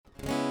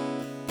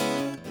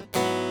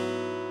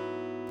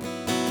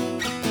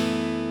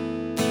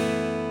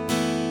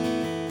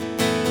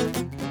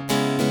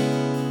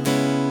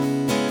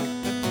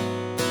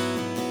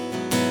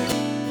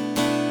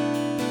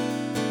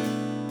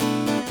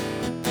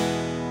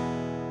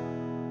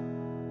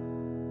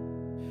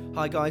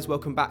Hi guys,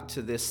 welcome back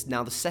to this,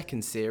 now the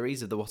second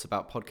series of the What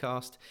About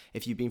podcast.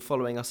 If you've been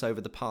following us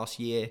over the past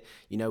year,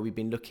 you know we've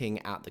been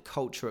looking at the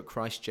culture at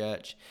Christ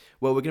Church.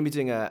 Well, we're going to be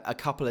doing a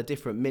couple of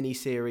different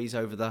mini-series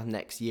over the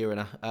next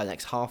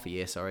half a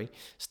year,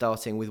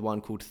 starting with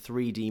one called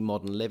 3D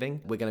Modern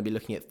Living. We're going to be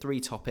looking at 3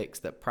 topics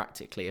that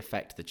practically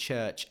affect the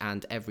church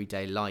and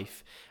everyday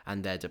life,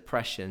 and their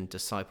depression,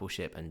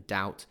 discipleship and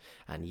doubt.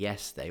 And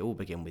yes, they all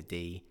begin with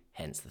D.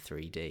 Hence the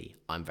 3D.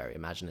 I'm very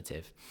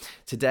imaginative.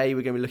 Today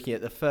we're going to be looking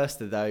at the first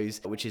of those,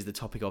 which is the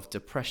topic of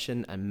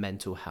depression and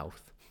mental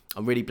health.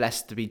 I'm really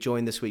blessed to be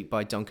joined this week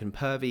by Duncan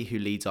Purvey, who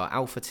leads our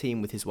Alpha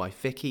team with his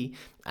wife Vicky,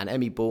 and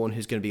Emmy Bourne,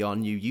 who's going to be our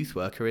new youth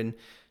worker in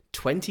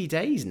 20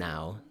 days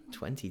now.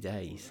 20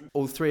 days.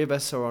 All 3 of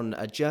us are on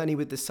a journey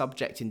with the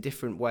subject in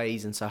different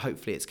ways, and so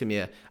hopefully it's going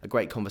to be a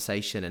great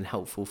conversation and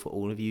helpful for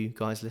all of you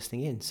guys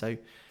listening in. So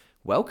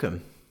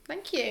welcome.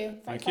 Thank you.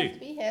 Thank you to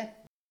be here.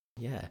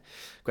 Yeah,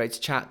 great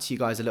to chat to you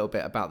guys a little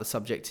bit about the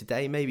subject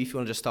today. Maybe if you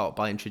want to just start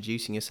by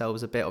introducing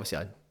yourselves a bit.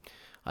 Obviously,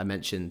 I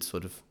mentioned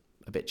sort of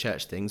a bit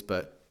church things,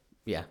 but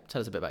yeah,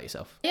 tell us a bit about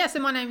yourself. Yeah, so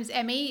my name is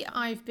Emmy.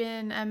 I've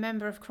been a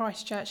member of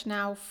Christ Church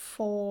now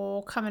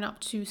for coming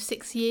up to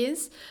 6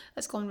 years.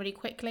 That's gone really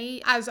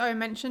quickly. As Owen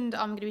mentioned,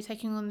 I'm going to be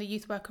taking on the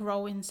youth worker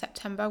role in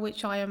September,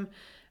 which I am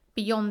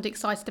beyond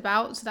excited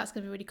about, so that's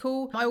going to be really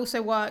cool. I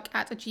also work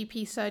at a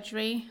GP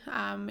surgery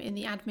in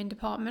the admin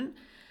department.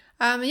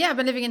 I've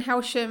been living in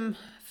Helsham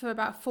for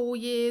about 4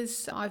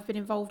 years. I've been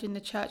involved in the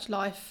church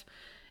life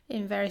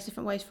in various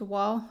different ways for a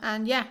while.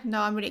 And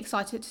I'm really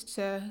excited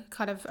to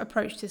kind of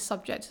approach this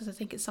subject, because I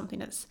think it's something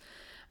that's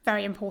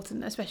very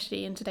important,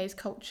 especially in today's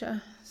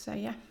culture. So,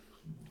 yeah.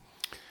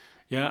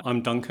 Yeah,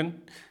 I'm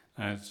Duncan.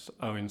 As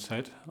Owen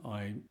said,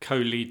 I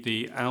co-lead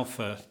the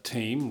Alpha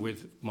team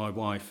with my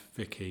wife,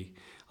 Vicky.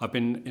 I've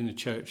been in the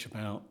church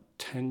about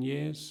 10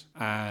 years,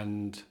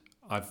 and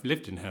I've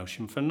lived in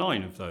Helsham for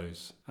 9 of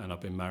those, and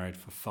I've been married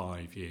for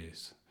 5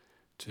 years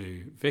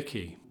to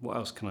Vicky. What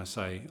else can I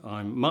say?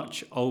 I'm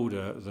much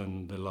older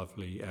than the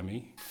lovely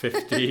Emmy,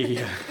 53,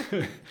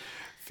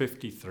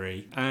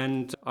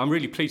 and I'm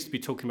really pleased to be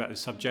talking about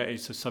this subject.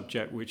 It's a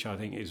subject which I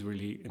think is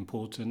really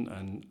important,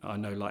 and I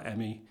know, like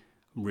Emmy,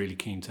 I'm really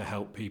keen to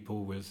help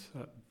people with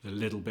the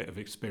little bit of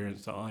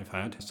experience that I've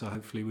had, so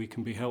hopefully we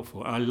can be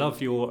helpful. I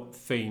love your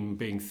theme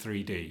being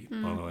 3D,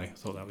 by the way. I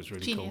thought that was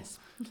really Genius.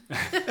 Cool.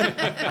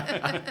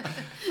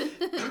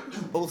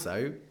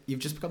 Also, you've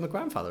just become a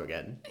grandfather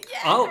again.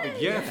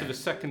 Yeah, for the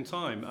second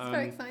time. It's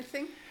very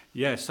exciting.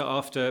 Yeah, so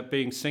after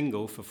being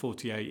single for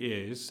 48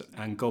 years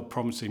and God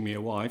promising me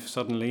a wife,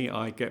 suddenly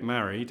I get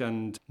married,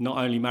 and not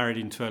only married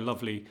into a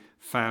lovely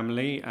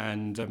family,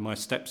 and my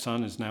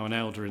stepson is now an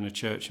elder in the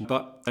church,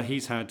 but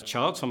he's had a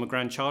child, so I'm a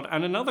grandchild,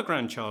 and another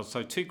grandchild,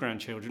 so 2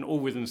 grandchildren, all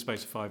within the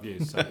space of 5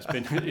 years. So it's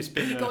been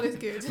God is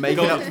good.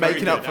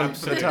 Making up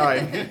for the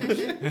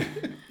time.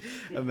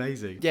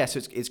 Amazing. Yeah, so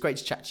it's great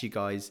to chat to you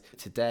guys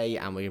today,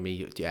 and we're going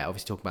to be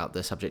obviously talking about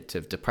the subject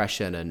of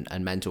depression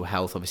and mental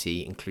health,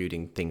 obviously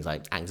including things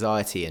like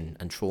anxiety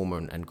and trauma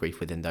and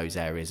grief within those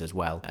areas, as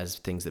well as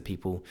things that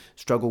people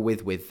struggle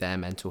with their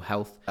mental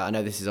health. I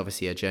know this is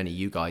obviously a journey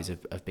you guys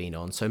have been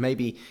on, so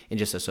maybe in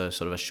just a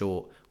sort of a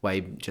short way,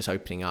 just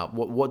opening up,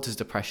 what does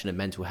depression and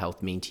mental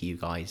health mean to you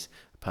guys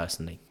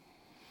personally?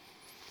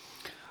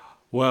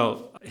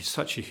 Well, it's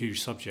such a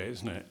huge subject,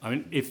 isn't it? I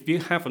mean, if you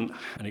haven't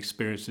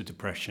experienced of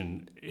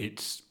depression,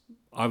 it's,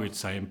 I would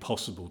say,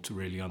 impossible to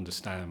really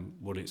understand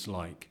what it's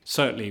like.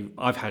 Certainly,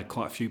 I've had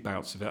quite a few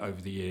bouts of it over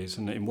the years,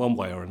 and in one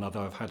way or another,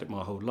 I've had it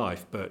my whole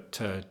life. But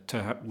to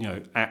have,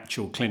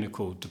 actual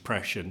clinical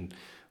depression,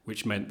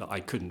 which meant that I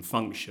couldn't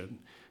function,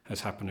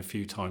 has happened a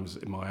few times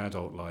in my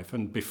adult life.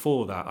 And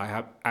before that, I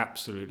have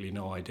absolutely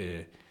no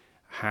idea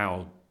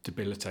how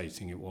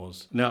debilitating it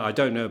was. Now, I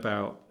don't know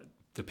about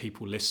the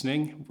people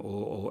listening,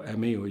 or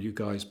Emmy or you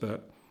guys,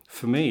 but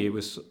for me it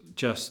was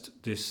just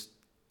this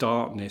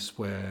darkness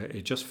where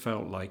it just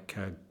felt like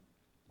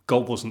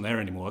God wasn't there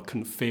anymore. I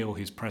couldn't feel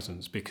his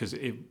presence, because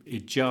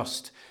it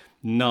just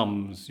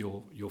numbs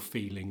your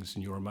feelings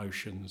and your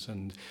emotions,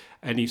 and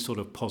any sort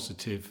of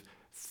positive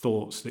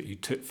thoughts that you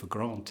took for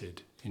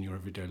granted in your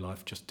everyday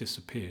life just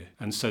disappear.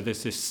 And so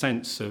there's this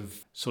sense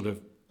of sort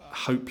of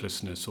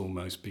hopelessness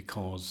almost,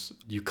 because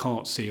you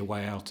can't see a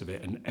way out of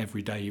it, and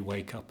every day you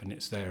wake up and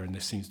it's there, and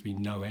there seems to be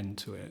no end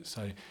to it.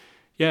 So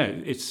yeah,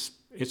 it's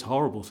a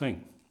horrible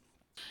thing.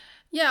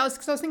 Yeah, I was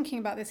thinking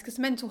about this, because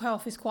mental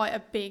health is quite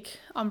a big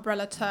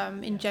umbrella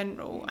term in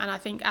general. And I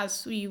think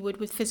as you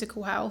would with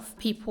physical health,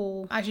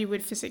 people, as you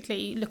would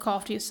physically look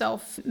after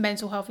yourself,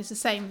 mental health is the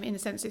same, in the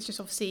sense it's just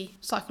obviously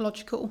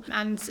psychological.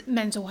 And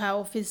mental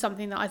health is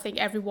something that I think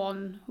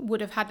everyone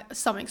would have had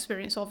some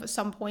experience of at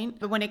some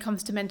point. But when it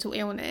comes to mental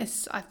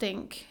illness, I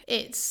think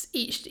it's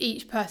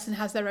each person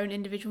has their own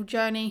individual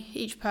journey.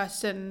 Each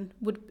person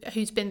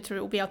who's been through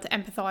it will be able to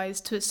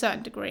empathise to a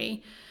certain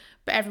degree.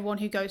 But everyone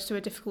who goes through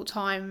a difficult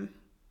time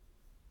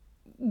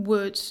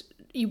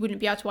you wouldn't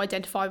be able to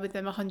identify with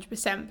them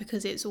 100%,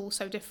 because it's all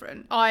so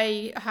different.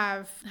 I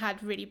have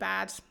had really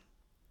bad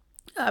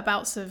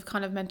bouts of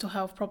kind of mental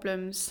health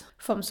problems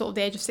from sort of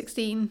the age of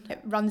 16. It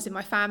runs in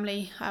my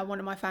family. One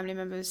of my family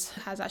members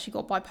has actually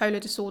got bipolar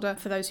disorder.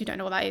 For those who don't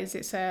know what that is,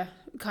 it's a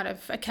kind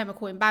of a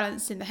chemical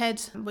imbalance in the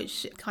head,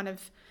 which kind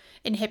of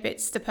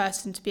inhibits the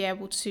person to be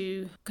able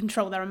to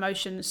control their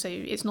emotions. So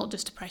it's not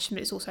just depression,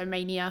 but it's also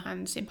mania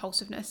and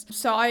impulsiveness.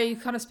 So I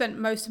kind of spent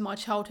most of my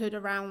childhood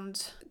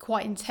around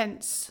quite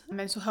intense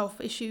mental health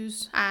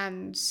issues.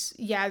 And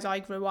yeah, as I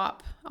grew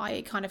up,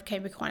 it kind of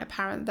became quite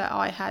apparent that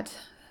I had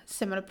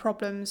similar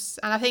problems,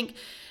 and I think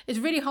it's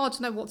really hard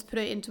to know what to put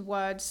it into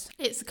words.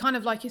 It's kind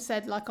of like you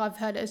said, like I've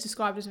heard it as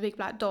described as a big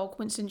black dog.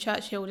 Winston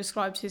Churchill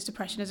describes his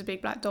depression as a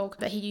big black dog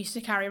that he used to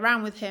carry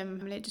around with him,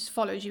 and it just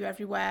follows you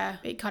everywhere.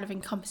 It kind of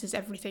encompasses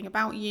everything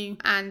about you,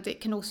 and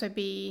it can also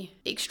be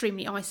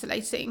extremely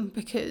isolating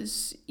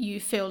because you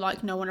feel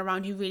like no one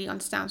around you really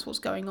understands what's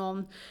going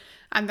on.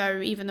 And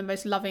though even the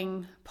most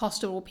loving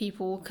pastoral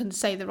people can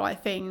say the right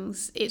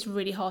things, it's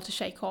really hard to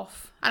shake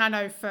off. And I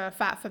know for a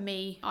fact for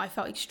me, I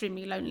felt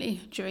extremely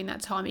lonely during that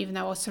time, even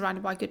though I was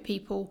surrounded by good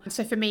people.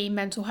 So for me,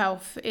 mental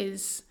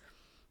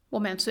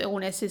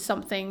illness is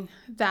something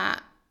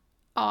that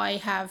I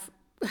have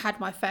had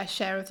my fair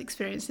share of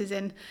experiences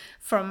in,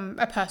 from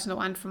a personal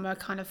and from a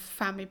kind of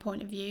family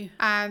point of view.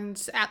 And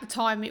at the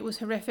time it was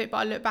horrific, but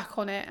I look back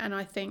on it and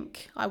I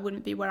think I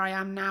wouldn't be where I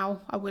am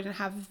now. I wouldn't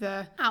have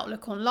the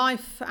outlook on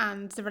life,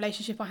 and the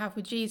relationship I have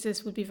with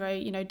Jesus would be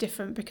very,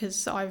 different,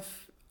 because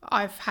I've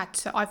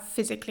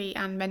physically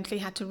and mentally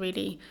had to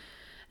really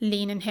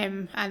lean in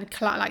him and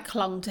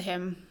clung to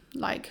him,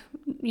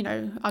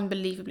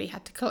 unbelievably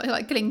had to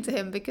cling to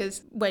him,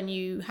 because when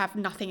you have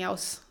nothing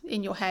else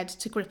in your head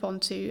to grip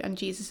onto and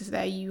Jesus is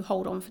there, you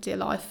hold on for dear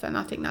life. And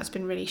I think that's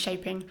been really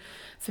shaping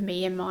for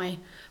me in my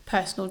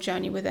personal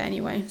journey with it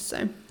anyway.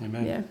 So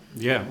Amen.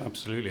 Yeah,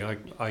 absolutely.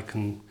 I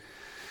can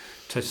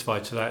testify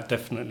to that,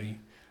 definitely.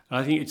 And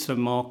I think it's the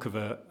mark of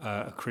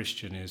a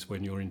Christian is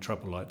when you're in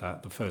trouble like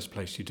that, the first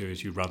place you do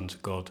is you run to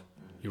God,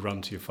 you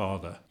run to your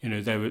Father.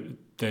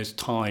 There's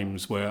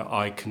times where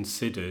I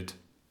considered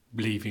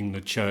leaving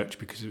the church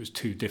because it was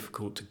too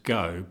difficult to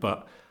go,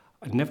 but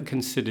I never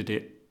considered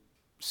it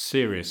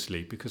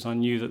seriously because I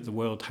knew that the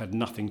world had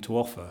nothing to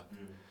offer.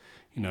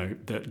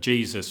 That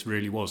Jesus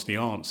really was the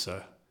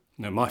answer.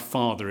 My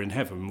Father in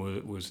heaven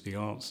was the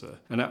answer.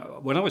 And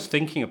when I was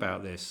thinking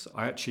about this,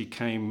 I actually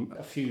came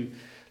a few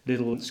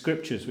little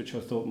scriptures which I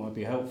thought might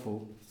be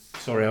helpful.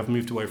 Sorry, I've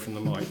moved away from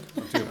the mic.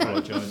 I do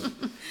apologise.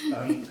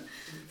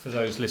 For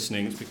those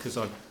listening, it's because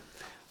I've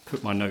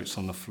put my notes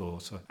on the floor.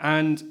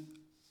 And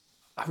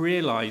I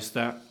realised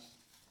that,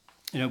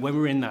 when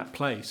we're in that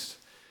place,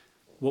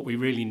 what we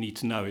really need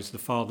to know is the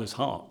Father's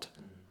heart.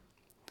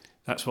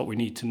 That's what we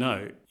need to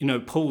know.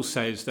 Paul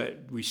says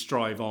that we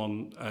strive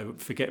on,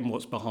 forgetting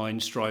what's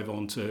behind, strive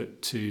on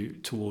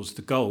towards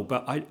the goal.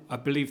 But I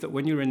believe that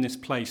when you're in this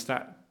place,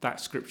 that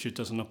scripture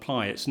doesn't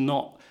apply. It's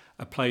not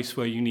a place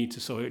where you need to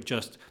sort of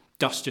just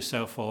dust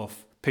yourself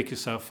off, pick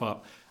yourself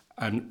up,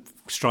 and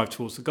strive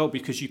towards the goal,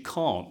 because you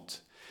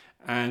can't.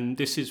 And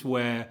this is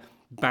where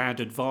bad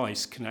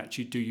advice can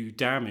actually do you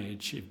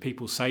damage if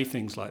people say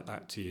things like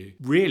that to you.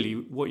 Really,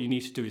 what you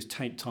need to do is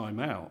take time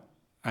out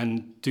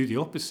and do the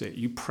opposite.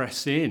 You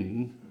press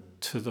in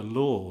to the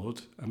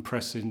Lord and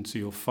press into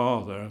your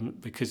Father,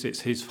 because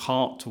it's his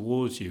heart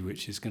towards you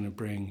which is going to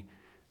bring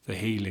the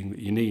healing that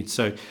you need.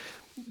 So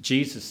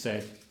Jesus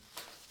said,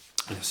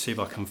 let's see if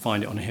I can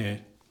find it on here.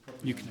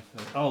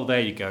 There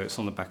you go. It's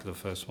on the back of the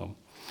first one.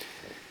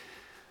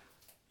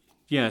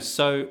 Yeah,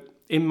 so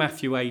in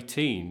Matthew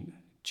 18,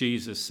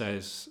 Jesus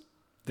says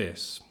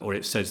this, or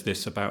it says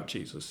this about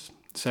Jesus.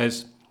 It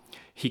says,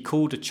 he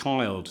called a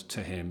child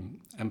to him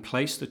and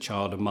placed the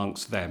child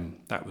amongst them,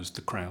 that was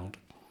the crowd.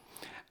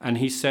 And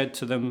he said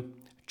to them,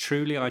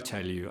 truly I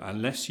tell you,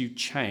 unless you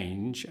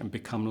change and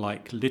become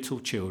like little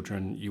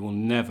children, you will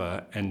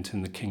never enter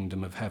the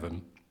kingdom of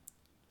heaven.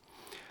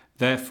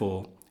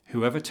 Therefore,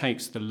 whoever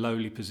takes the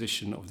lowly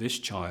position of this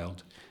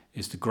child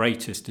is the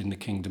greatest in the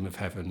kingdom of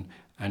heaven,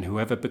 and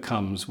whoever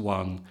becomes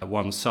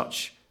one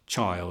such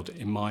child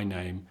in my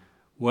name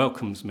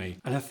welcomes me.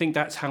 And I think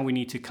that's how we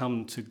need to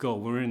come to God.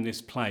 We're in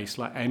this place,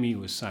 like Emmy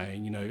was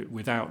saying,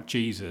 without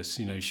Jesus,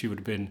 she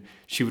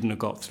wouldn't have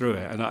got through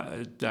it.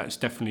 And that's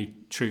definitely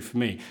true for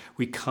me.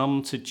 We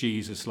come to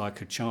Jesus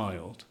like a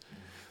child.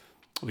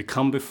 We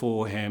come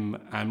before him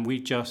and we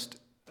just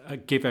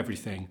give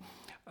everything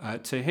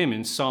to him.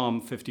 In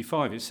Psalm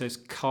 55, it says,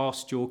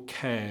 cast your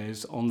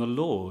cares on the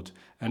Lord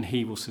and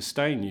he will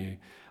sustain you.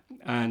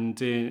 And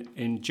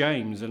in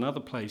James and other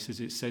places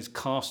it says,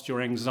 cast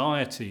your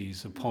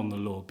anxieties upon the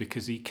Lord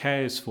because he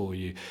cares for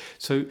you.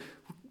 So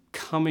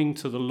coming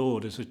to the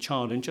Lord as a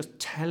child and just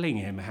telling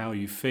him how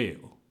you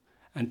feel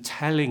and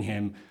telling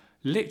him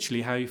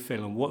literally how you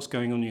feel and what's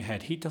going on in your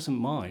head, he doesn't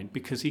mind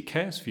because he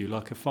cares for you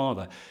like a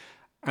father.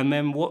 And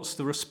then what's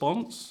the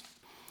response?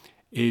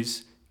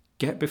 Is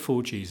get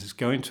before Jesus,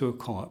 go into a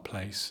quiet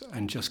place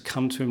and just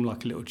come to him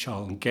like a little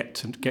child and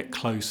get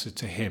closer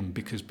to him,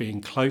 because being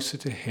closer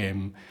to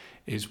him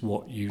is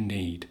what you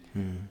need.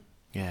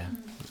 Yeah,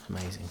 that's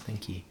amazing.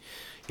 Thank you.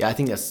 Yeah, I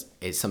think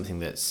it's something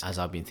that's, as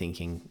I've been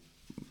thinking,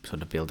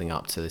 sort of building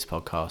up to this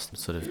podcast,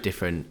 sort of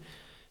different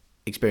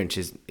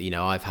experiences,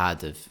 I've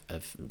had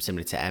of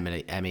similar to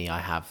Emmy, I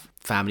have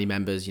family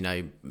members,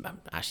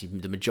 actually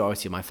the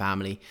majority of my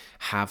family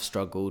have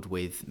struggled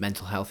with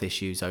mental health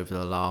issues over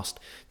the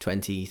last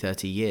 20,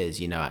 30 years.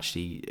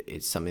 Actually,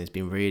 it's something that's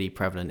been really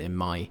prevalent in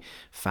my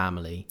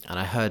family. And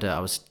I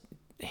was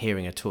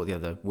hearing a talk the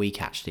other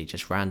week, actually,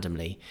 just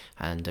randomly,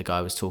 and a guy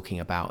was talking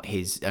about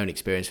his own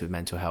experience with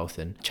mental health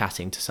and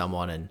chatting to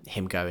someone, and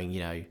him going,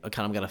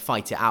 I'm going to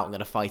fight it out,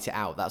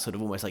 that sort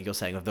of, almost like you're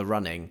saying, of the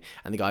running,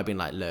 and the guy being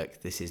like,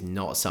 look, this is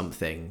not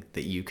something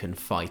that you can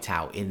fight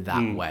out in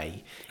that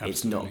way. Absolutely.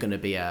 It's not going to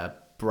be a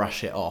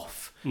brush it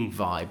off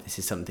vibe. This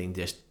is something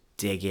just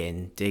dig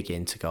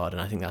into God.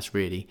 And I think that's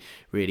really,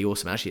 really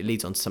awesome. Actually, it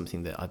leads on to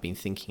something that I've been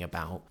thinking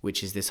about,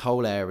 which is this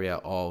whole area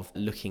of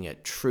looking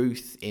at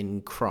truth in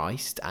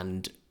Christ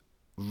and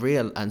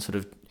sort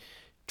of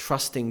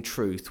trusting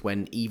truth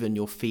when even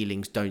your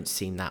feelings don't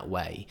seem that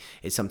way.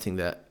 It's something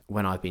that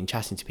when I've been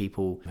chatting to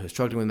people who are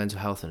struggling with mental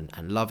health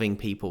and loving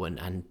people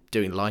and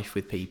doing life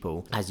with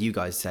people, as you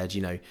guys said,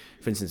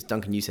 for instance,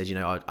 Duncan, you said,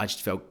 I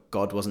just felt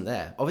God wasn't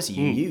there. Obviously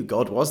you knew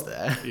God was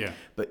there, yeah,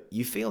 but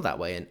you feel that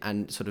way.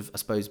 And sort of, I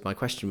suppose my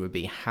question would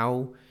be,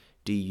 how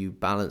do you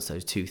balance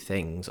those two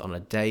things on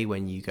a day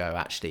when you go,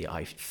 actually,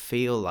 I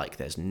feel like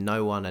there's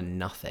no one and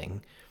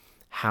nothing?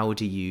 How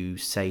do you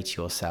say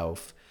to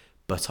yourself,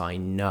 but I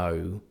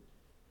know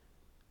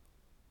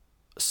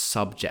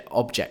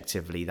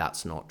objectively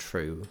that's not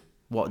true?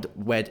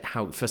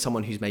 How for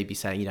someone who's maybe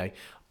saying,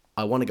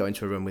 I want to go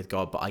into a room with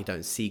God, but I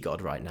don't see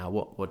God right now.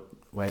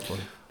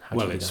 How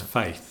it's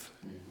faith,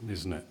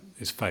 isn't it?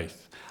 It's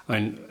faith. I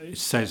mean, it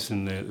says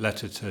in the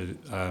letter to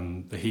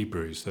the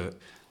Hebrews that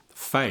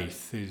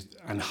faith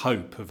and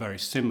hope are very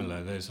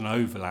similar. There's an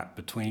overlap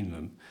between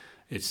them.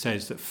 It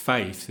says that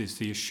faith is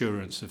the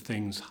assurance of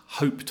things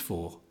hoped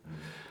for.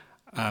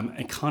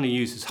 And kind of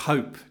uses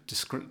hope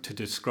to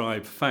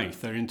describe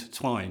faith. They're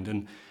intertwined.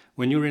 And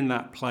when you're in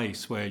that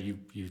place where you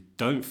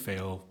don't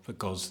feel that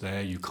God's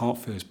there, you can't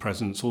feel his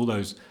presence, all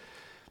those,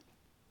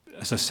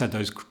 as I said,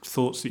 those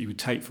thoughts that you would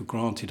take for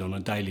granted on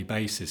a daily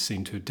basis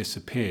seem to have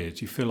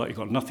disappeared. You feel like you've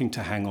got nothing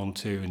to hang on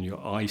to, and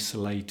you're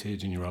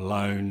isolated and you're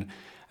alone,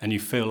 and you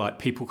feel like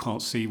people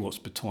can't see what's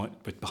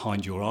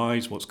behind your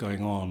eyes, what's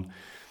going on.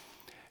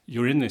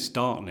 You're in this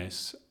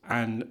darkness,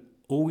 and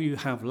all you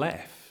have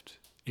left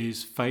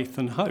is faith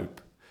and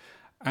hope.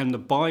 And the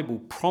Bible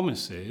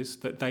promises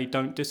that they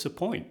don't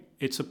disappoint.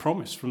 It's a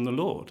promise from the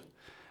Lord.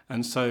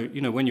 And so,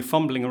 when you're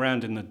fumbling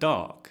around in the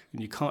dark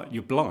and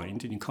you're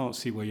blind and you can't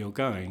see where you're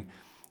going,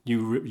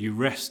 you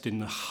rest in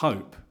the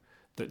hope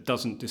that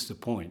doesn't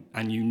disappoint.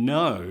 And you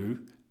know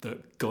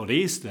that God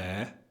is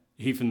there,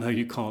 even though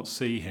you can't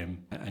see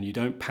him, and you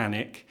don't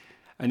panic.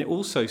 And it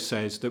also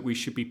says that we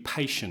should be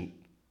patient.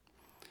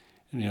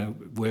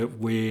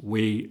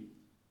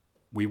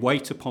 We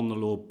wait upon the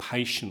Lord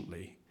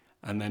patiently,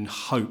 and then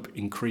hope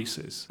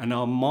increases. And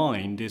our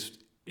mind is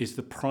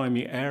the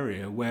primary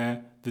area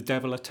where the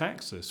devil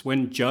attacks us.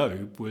 When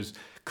Job was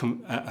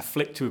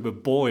afflicted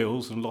with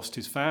boils and lost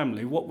his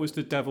family, what was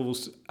the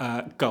devil's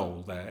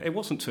goal there? It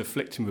wasn't to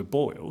afflict him with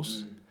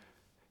boils.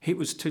 It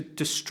was to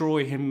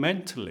destroy him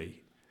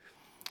mentally.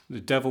 The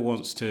devil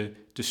wants to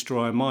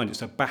destroy our mind.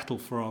 It's a battle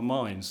for our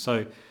minds.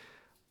 So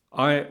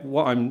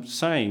what I'm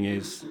saying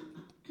is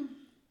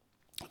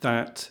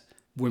that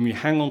when we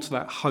hang on to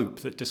that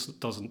hope that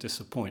doesn't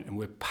disappoint, and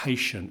we're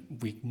patient,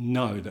 we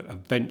know that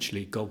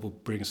eventually God will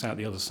bring us out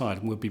the other side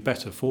and we'll be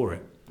better for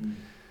it.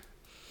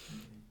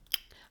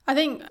 I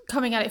think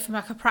coming at it from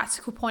like a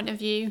practical point of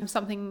view,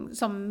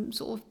 some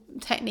sort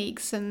of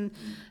techniques and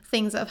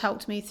things that have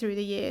helped me through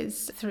the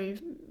years, through,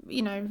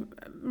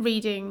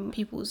 reading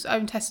people's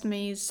own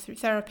testimonies, through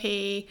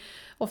therapy,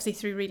 obviously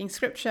through reading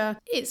scripture.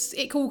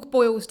 It all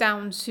boils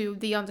down to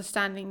the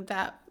understanding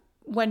that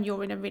when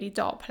you're in a really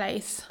dark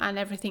place and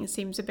everything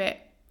seems a bit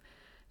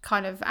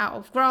kind of out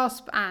of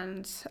grasp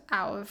and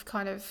out of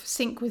kind of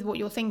sync with what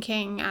you're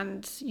thinking,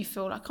 and you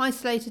feel like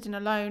isolated and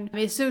alone,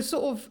 it's so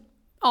sort of,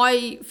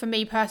 for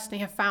me personally,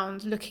 have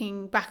found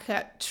looking back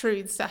at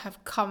truths that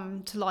have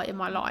come to light in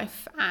my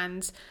life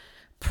and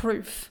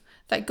proof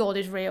that God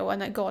is real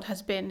and that God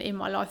has been in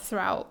my life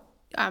throughout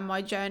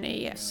my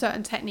journey.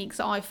 Certain techniques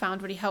that I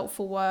found really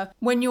helpful were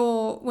when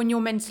you're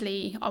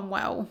mentally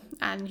unwell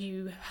and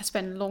you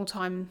spend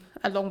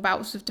long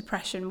bouts of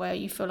depression where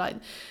you feel like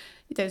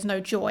there's no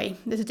joy.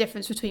 There's a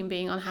difference between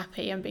being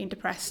unhappy and being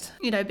depressed.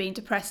 Being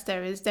depressed,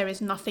 there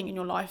is nothing in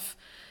your life.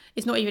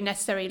 It's not even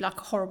necessarily like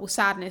a horrible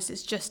sadness.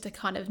 It's just a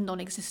kind of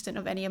non-existent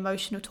of any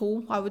emotion at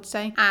all, I would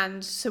say.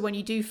 And so when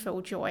you do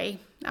feel joy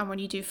and when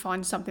you do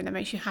find something that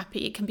makes you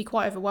happy, it can be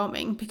quite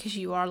overwhelming because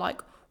you are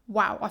like,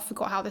 wow, I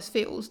forgot how this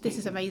feels. This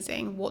is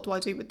amazing. What do I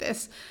do with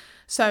this?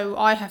 So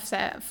I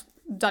have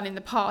done in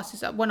the past is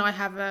that when I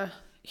have a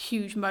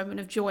huge moment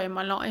of joy in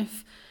my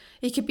life,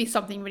 it could be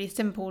something really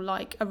simple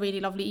like a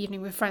really lovely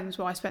evening with friends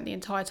where I spent the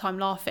entire time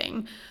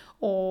laughing,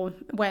 or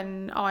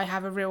when I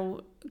have a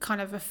real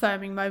kind of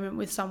affirming moment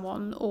with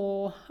someone,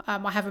 or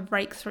I have a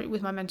breakthrough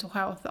with my mental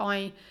health,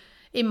 I,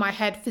 in my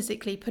head,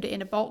 physically put it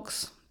in a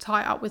box,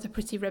 tie it up with a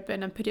pretty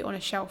ribbon and put it on a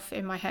shelf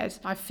in my head.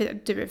 I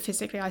do it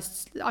physically. I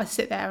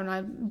sit there and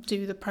I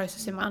do the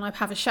process and I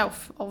have a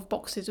shelf of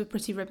boxes with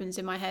pretty ribbons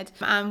in my head.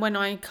 And when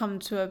I come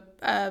to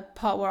a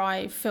part where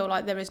I feel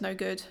like there is no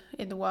good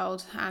in the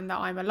world and that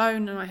I'm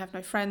alone and I have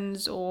no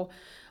friends, or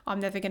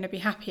I'm never going to be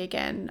happy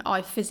again,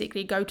 I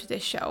physically go to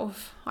this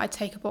shelf, I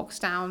take a box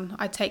down,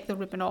 I take the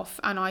ribbon off,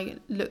 and I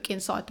look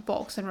inside the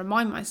box and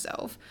remind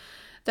myself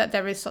that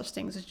there is such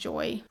things as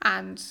joy.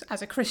 And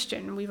as a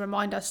Christian, we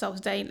remind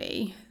ourselves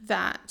daily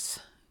that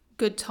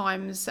good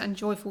times and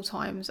joyful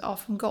times are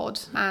from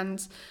God.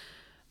 And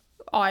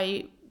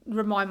I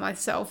remind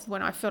myself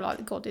when I feel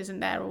like God isn't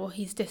there or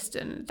he's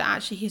distant, that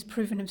actually he's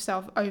proven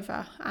himself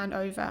over and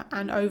over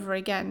and over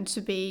again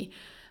to be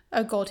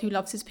a God who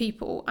loves his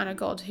people and a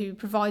God who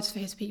provides for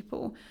his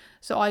people.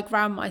 So I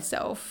ground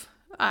myself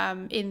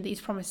in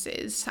these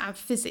promises and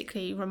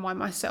physically remind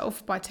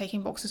myself by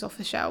taking boxes off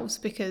the shelves,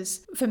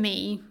 because for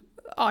me,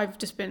 I've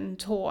just been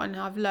taught and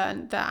I've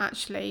learned that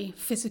actually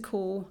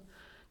physical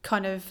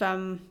kind of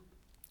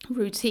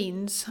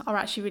routines are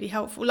actually really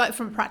helpful, like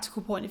from a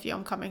practical point of view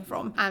I'm coming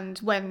from. And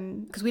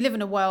because we live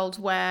in a world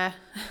where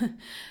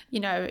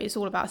it's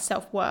all about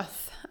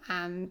self-worth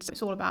and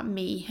it's all about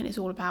me and it's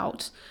all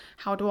about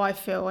how do I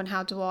feel and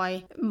how do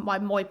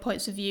my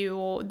points of view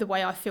or the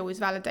way I feel is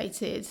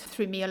validated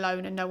through me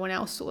alone and no one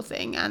else, sort of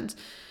thing. And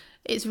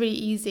it's really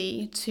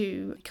easy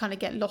to kind of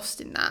get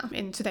lost in that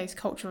in today's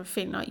culture of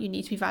feeling like you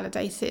need to be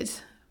validated,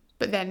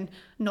 but then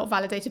not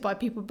validated by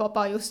people but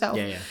by yourself.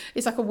 Yeah.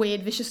 It's like a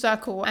weird vicious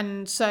circle.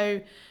 And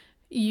so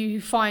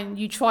you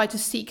try to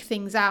seek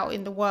things out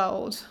in the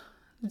world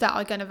that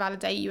are going to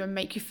validate you and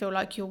make you feel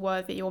like you're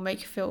worthy or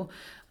make you feel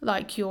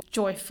like you're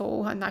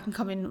joyful, and that can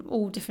come in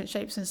all different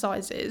shapes and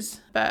sizes.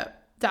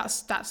 But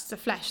that's the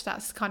flesh.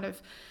 That's kind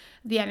of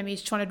the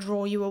enemy's trying to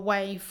draw you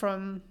away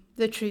from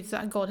the truths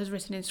that God has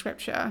written in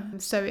Scripture.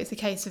 So it's a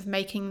case of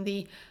making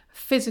the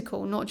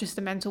physical, not just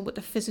the mental, but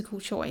the physical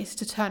choice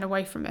to turn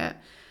away from it,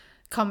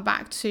 come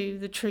back to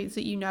the truths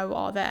that you know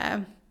are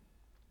there,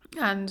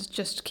 and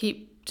just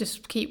keep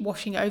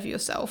washing over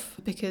yourself,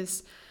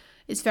 because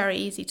it's very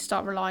easy to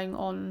start relying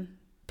on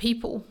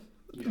people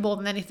more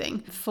than anything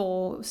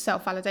for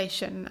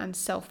self-validation and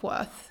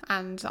self-worth.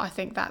 And I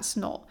think that's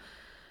not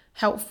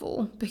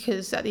helpful,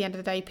 because at the end of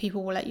the day,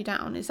 people will let you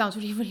down. It sounds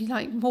really, really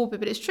like morbid,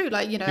 but it's true.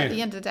 At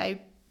the end of the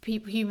day,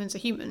 humans are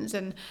humans,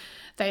 and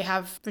they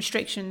have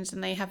restrictions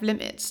and they have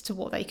limits to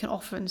what they can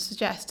offer and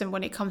suggest. And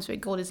when it comes to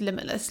it, God is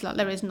limitless.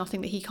 There is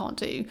nothing that he can't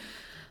do.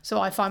 So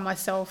I find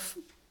myself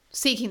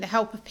seeking the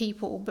help of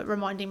people, but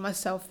reminding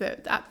myself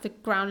that at the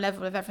ground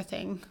level of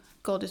everything,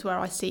 God is where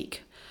I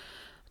seek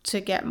to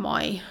get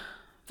my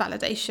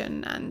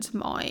validation and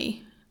my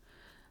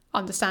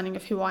understanding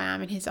of who I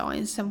am in his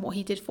eyes and what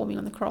he did for me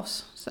on the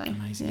cross. So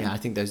amazing. Yeah, I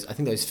think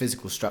those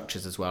physical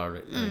structures as well are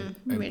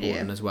really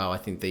important as well. I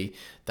think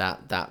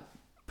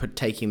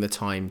taking the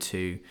time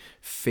to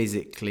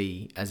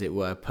physically, as it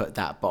were, put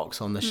that box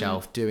on the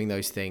shelf, doing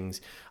those things,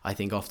 I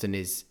think often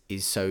is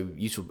so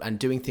useful. And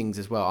doing things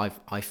as well,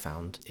 I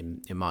found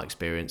in my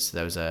experience,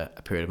 there was a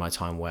period of my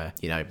time where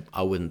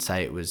I wouldn't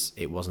say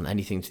it wasn't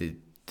anything to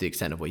the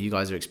extent of what you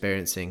guys are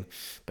experiencing,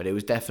 but it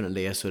was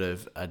definitely a sort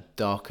of a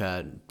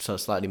darker, sort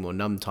of slightly more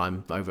numb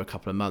time over a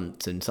couple of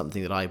months. And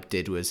something that I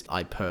did was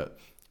I put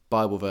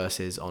Bible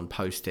verses on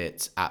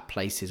post-its at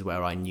places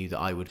where I knew that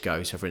I would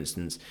go. So for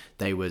instance,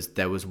 there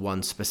was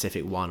one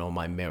specific one on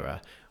my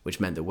mirror, which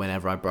meant that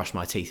whenever I brushed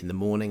my teeth in the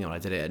morning and I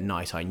did it at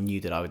night, I knew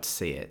that I would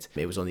see it.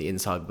 It was on the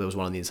inside. There was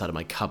one on the inside of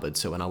my cupboard,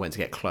 so when I went to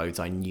get clothes,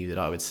 I knew that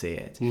I would see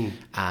it.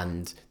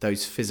 And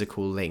those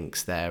physical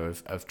links there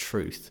of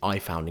truth, I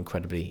found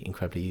incredibly,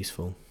 incredibly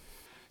useful.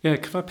 Yeah,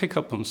 could I pick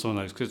up on some of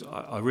those? Because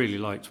I really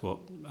liked what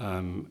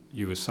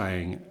you were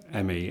saying,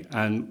 Emmy,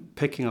 and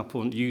picking up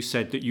on, you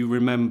said that you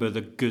remember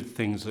the good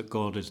things that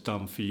God has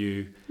done for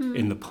you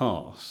in the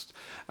past.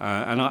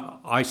 And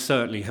I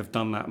certainly have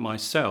done that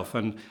myself.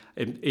 And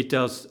it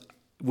does,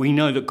 we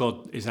know that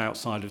God is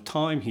outside of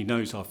time. He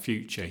knows our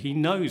future. He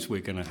knows we're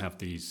going to have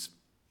these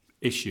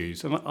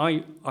issues. And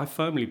I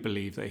firmly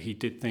believe that he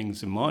did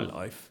things in my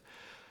life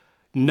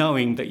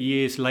knowing that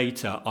years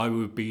later I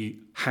would be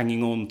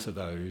hanging on to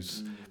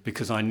those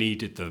because I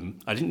needed them.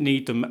 I didn't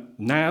need them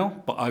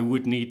now, but I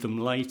would need them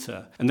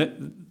later.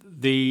 And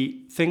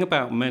the thing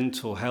about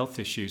mental health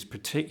issues,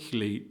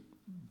 particularly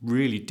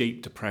really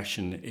deep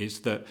depression, is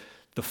that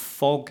the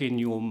fog in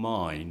your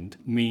mind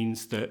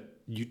means that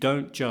you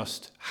don't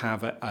just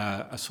have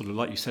a sort of,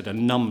 like you said, a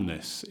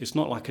numbness. It's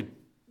not like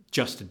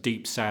just a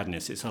deep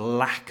sadness. It's a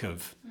lack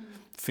of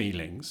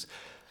feelings.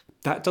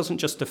 That doesn't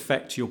just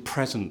affect your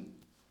present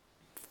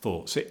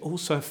thoughts, it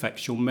also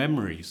affects your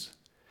memories.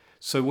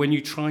 So when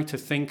you try to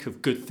think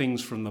of good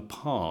things from the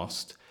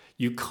past,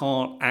 you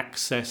can't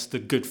access the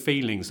good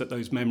feelings that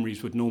those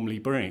memories would normally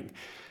bring.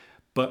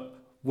 But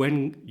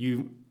when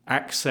you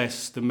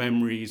access the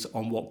memories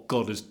on what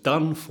God has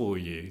done for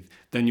you,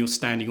 then you're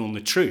standing on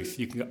the truth.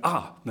 You can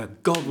go, no,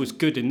 God was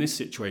good in this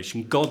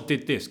situation. God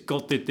did this.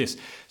 God did this.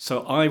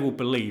 So I will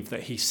believe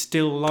that he's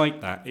still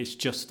like that. It's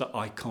just that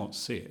I can't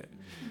see it.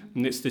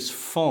 And it's this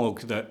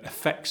fog that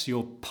affects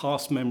your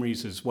past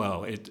memories as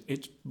well.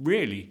 It's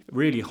really,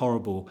 really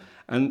horrible.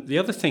 And the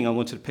other thing I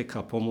wanted to pick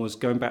up on was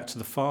going back to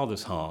the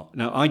father's heart.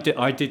 Now, I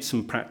did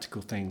some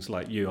practical things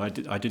like you. I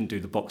didn't do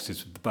the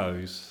boxes with the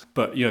bows.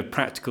 But,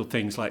 practical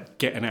things like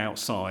getting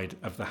outside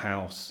of the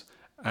house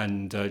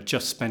and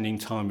just spending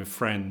time with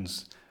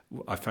friends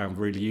I found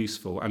really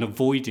useful, and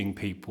avoiding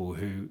people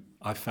who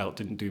I felt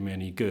didn't do me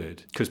any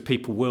good, because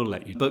people will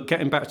let you. But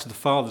getting back to the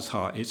father's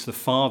heart, it's the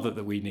father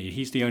that we need.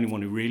 He's the only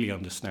one who really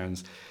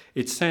understands.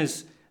 It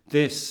says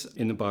this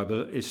in the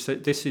Bible.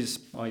 This is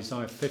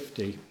Isaiah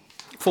 40,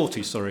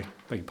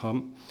 beg your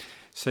pardon.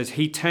 It says,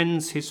 he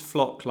tends his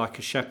flock like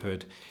a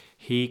shepherd.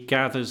 He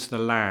gathers the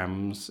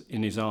lambs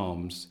in his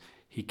arms.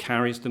 He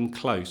carries them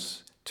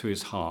close to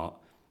his heart.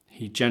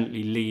 He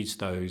gently leads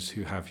those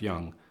who have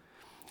young.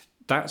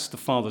 That's the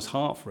Father's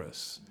heart for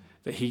us,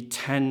 that he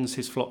tends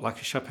his flock like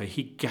a shepherd.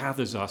 He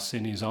gathers us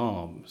in his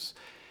arms.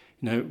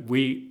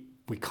 We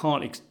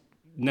can't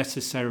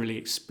necessarily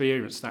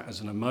experience that as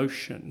an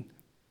emotion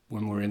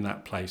when we're in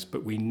that place,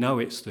 but we know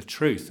it's the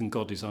truth and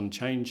God is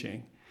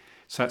unchanging.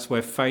 So that's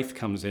where faith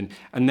comes in.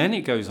 And then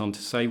it goes on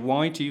to say,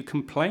 why do you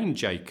complain,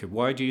 Jacob?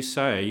 Why do you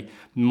say,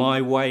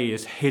 my way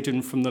is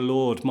hidden from the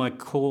Lord, my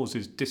cause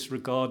is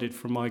disregarded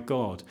from my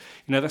God?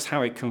 That's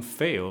how it can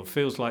feel. It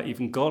feels like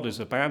even God has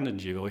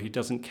abandoned you or he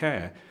doesn't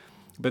care.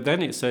 But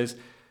then it says,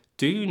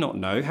 do you not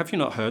know, have you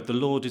not heard, the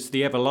Lord is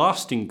the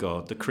everlasting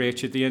God, the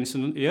creator of the ends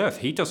of the earth.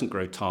 He doesn't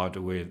grow tired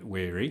or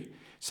weary,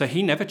 so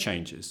he never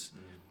changes.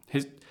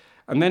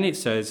 And then it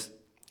says,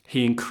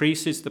 he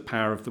increases the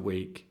power of the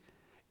weak.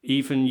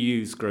 Even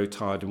youths grow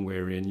tired and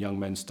weary, and young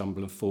men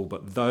stumble and fall.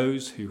 But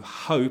those who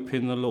hope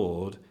in the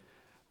Lord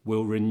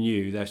will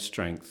renew their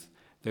strength.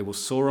 They will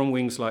soar on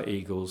wings like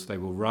eagles. They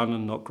will run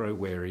and not grow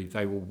weary.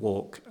 They will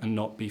walk and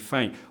not be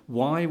faint.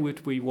 Why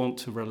would we want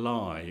to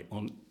rely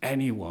on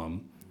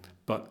anyone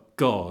but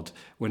God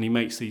when he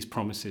makes these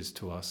promises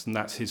to us? And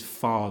that's his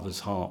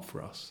Father's heart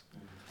for us.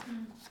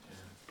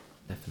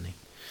 Definitely.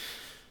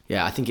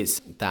 Yeah, I think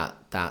it's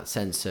that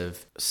sense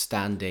of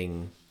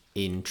standing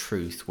in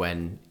truth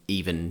when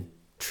even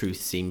truth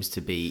seems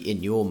to be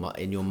in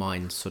your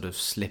mind sort of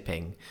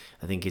slipping,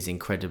 I think is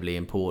incredibly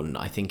important.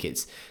 I think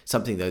it's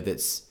something though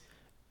that's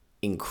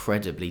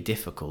incredibly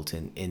difficult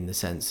in the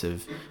sense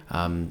of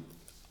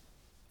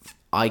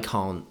I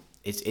can't,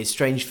 it's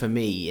strange for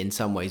me in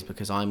some ways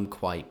because I'm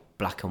quite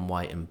black and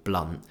white and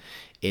blunt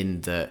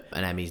in that,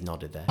 and Emmy's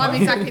nodded there. I'm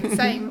exactly the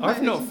same.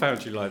 I've not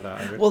found you like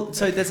that. Well,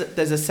 so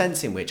there's a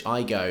sense in which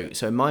I go,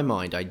 so in my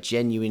mind, I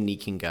genuinely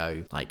can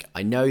go, like,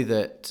 I know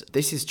that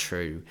this is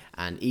true,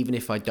 and even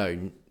if I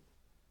don't,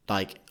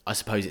 like, I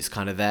suppose it's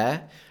kind of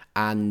there.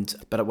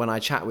 But when I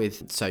chat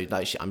with, so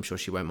like I'm sure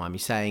she won't mind me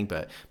saying,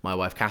 but my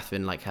wife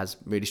Catherine like has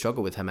really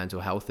struggled with her mental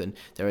health, and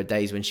there are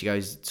days when she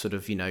goes sort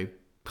of,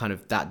 kind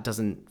of that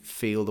doesn't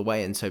feel the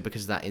way, and so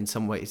because of that, in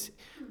some ways,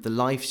 the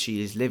life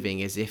she is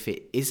living as if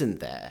it isn't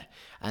there.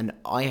 And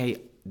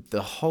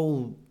the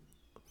whole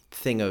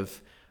thing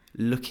of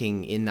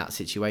looking in that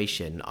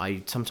situation,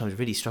 I sometimes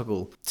really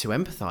struggle to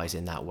empathise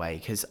in that way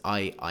because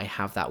I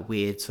have that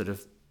weird sort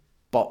of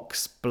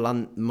box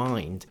blunt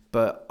mind.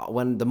 But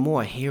the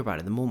more I hear about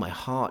it, the more my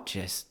heart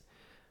just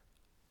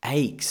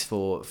aches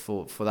for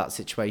that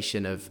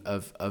situation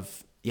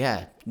of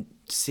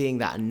seeing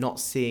that and not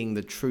seeing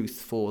the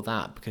truth for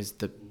that because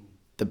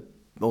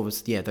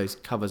obviously, those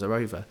covers are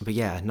over. But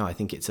I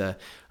think it's a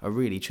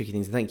really tricky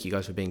thing. Thank you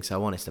guys for being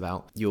so honest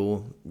about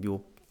your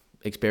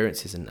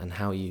experiences and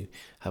how you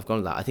have gone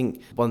with that. I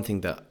think one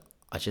thing that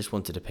I just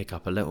wanted to pick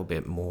up a little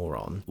bit more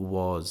on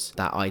was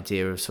that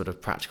idea of sort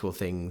of practical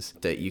things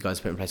that you guys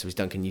put in place. Which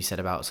Duncan, you said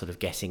about sort of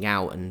getting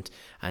out and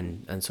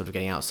sort of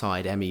getting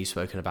outside. Emmy, you've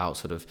spoken about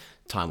sort of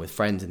time with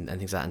friends and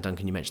things like that. And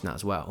Duncan, you mentioned that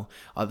as well.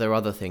 Are there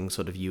other things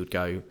sort of you would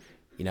go,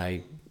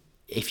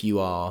 if you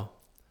are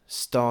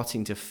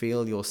starting to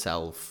feel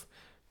yourself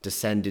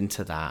descend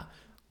into that,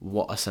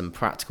 what are some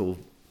practical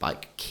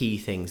key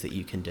things that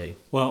you can do?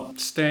 Well,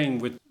 staying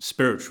with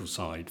spiritual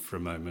side for a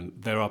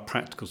moment, there are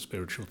practical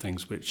spiritual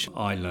things which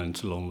I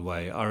learned along the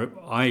way.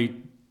 I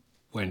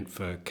went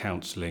for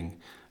counselling,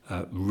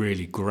 a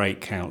really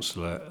great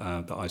counsellor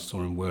that I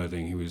saw in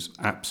Worthing. He was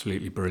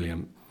absolutely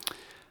brilliant.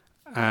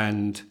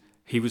 And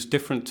he was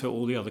different to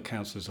all the other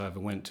counsellors I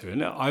ever went to.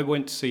 And I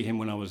went to see him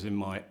when I was in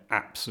my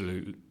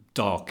absolute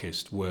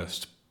darkest,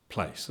 worst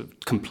place,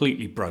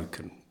 completely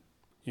broken.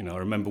 I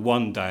remember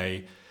one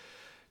day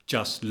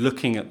just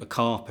looking at the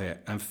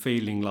carpet and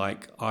feeling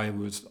like I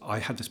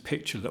had this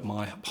picture that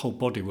my whole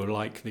body were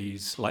like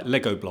these like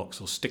Lego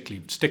blocks or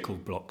stickle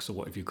blocks or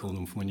whatever you call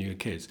them from when you were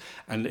kids,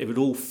 and it had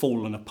all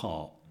fallen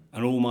apart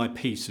and all my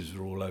pieces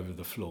were all over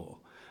the floor.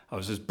 I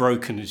was as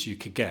broken as you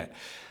could get.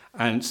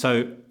 And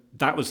so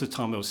that was the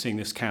time I was seeing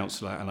this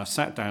counsellor, and I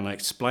sat down and I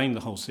explained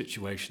the whole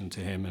situation to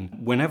him,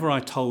 and whenever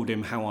I told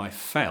him how I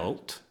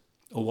felt,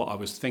 or what I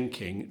was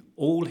thinking,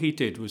 all he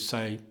did was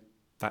say,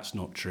 that's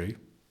not true.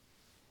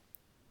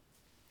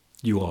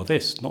 You are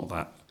this, not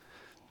that.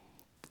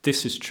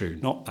 This is true,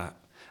 not that.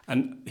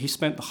 And he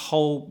spent the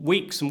whole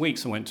weeks and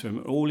weeks. I went to him,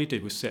 and all he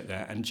did was sit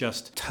there and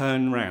just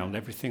turn round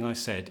everything I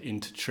said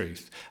into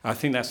truth. I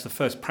think that's the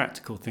first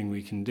practical thing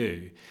we can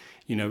do.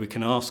 You know, we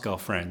can ask our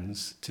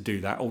friends to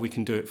do that, or we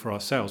can do it for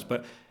ourselves.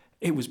 But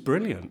it was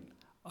brilliant.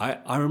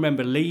 I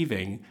remember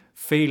leaving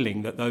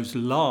feeling that those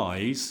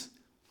lies,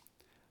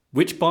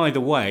 which, by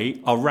the way,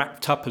 are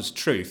wrapped up as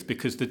truth,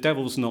 because the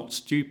devil's not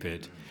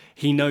stupid.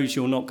 He knows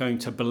you're not going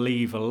to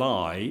believe a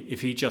lie.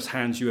 If he just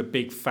hands you a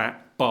big,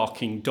 fat,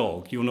 barking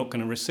dog, you're not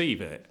going to receive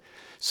it.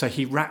 So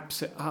he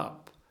wraps it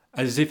up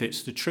as if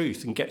it's the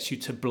truth and gets you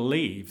to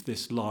believe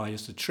this lie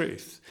is the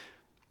truth.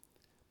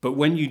 But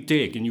when you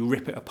dig and you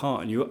rip it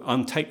apart and you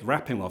untake the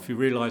wrapping off, you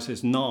realise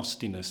there's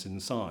nastiness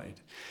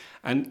inside.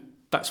 And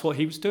that's what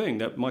he was doing,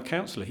 that my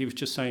counsellor. He was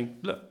just saying,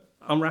 look,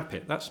 unwrap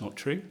it. That's not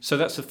true. So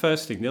that's the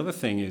first thing. The other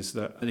thing is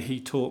that he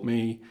taught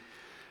me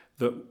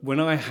that when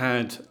I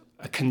had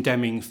a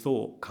condemning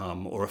thought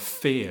come or a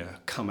fear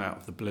come out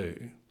of the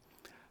blue,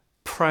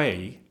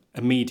 pray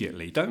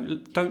immediately.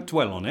 Don't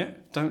dwell on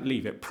it. Don't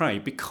leave it. Pray,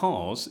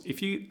 because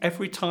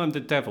every time the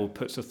devil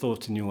puts a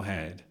thought in your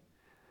head,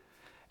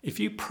 if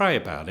you pray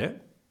about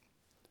it,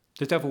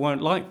 the devil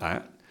won't like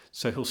that,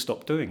 so he'll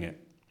stop doing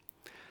it.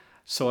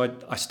 So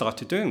I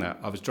started doing that.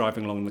 I was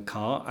driving along in the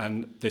car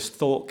and this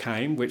thought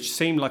came, which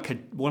seemed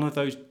like one of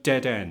those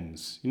dead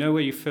ends. You know,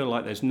 where you feel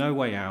like there's no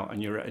way out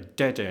and you're at a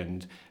dead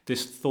end.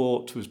 This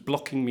thought was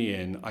blocking me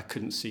in. I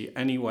couldn't see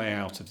any way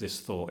out of this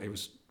thought. It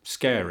was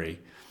scary.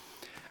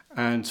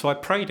 And so I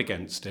prayed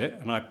against it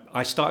and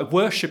I started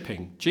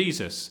worshipping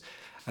Jesus.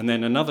 And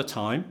then another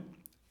time,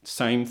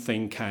 same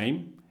thing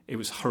came. It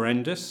was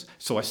horrendous,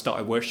 so I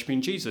started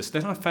worshipping Jesus.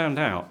 Then I found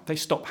out they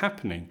stopped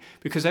happening,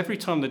 because every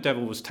time the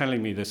devil was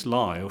telling me this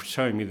lie or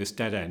showing me this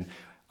dead end,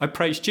 I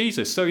praised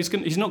Jesus. So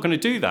he's not going to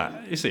do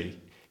that, is he?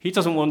 He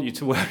doesn't want you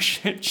to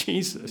worship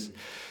Jesus.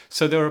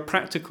 So there are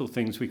practical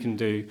things we can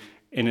do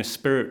in a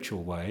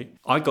spiritual way.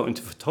 I got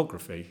into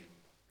photography.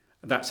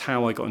 That's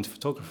how I got into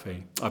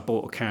photography. I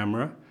bought a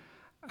camera,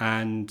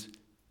 and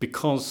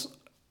because,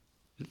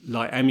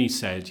 like Emmy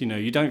said, you know,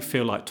 you don't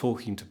feel like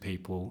talking to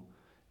people.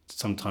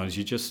 Sometimes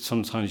you're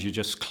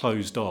just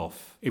closed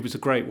off. It was a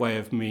great way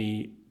of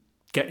me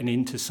getting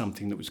into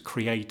something that was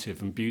creative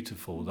and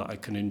beautiful that I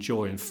can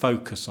enjoy and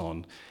focus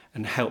on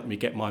and help me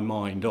get my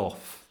mind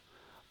off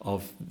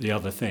of the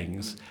other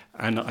things.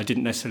 And I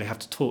didn't necessarily have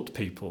to talk to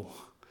people.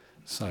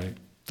 So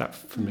that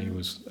for me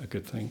was a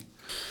good thing.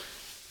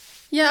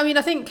 Yeah, I mean,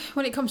 I think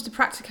when it comes to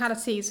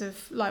practicalities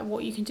of like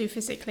what you can do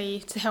physically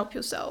to help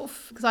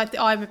yourself, because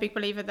I'm a big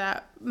believer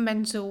that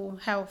mental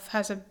health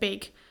has a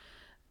big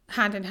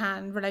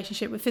hand-in-hand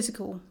relationship with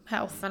physical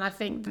health, and I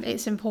think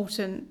it's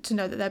important to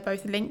know that they're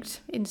both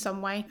linked in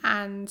some way.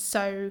 And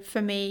so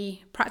for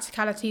me,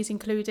 practicalities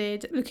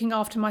included looking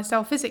after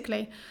myself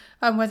physically,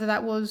 whether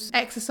that was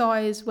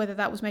exercise, whether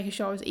that was making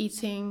sure I was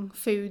eating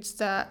foods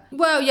that,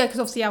 because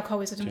obviously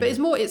alcohol is, but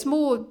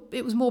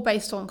it was more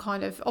based on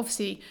kind of,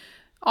 obviously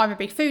I'm a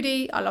big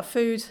foodie, I love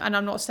food, and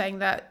I'm not saying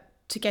that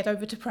to get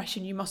over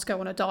depression you must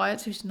go on a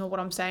diet, which is not what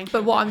I'm saying.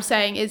 But what I'm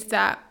saying is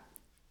that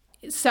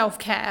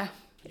self-care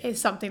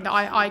is something that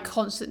I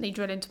constantly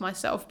drill into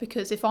myself,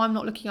 because if I'm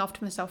not looking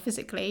after myself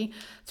physically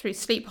through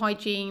sleep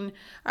hygiene,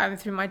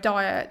 through my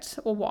diet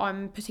or what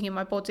I'm putting in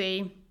my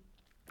body,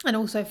 and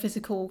also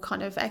physical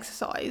kind of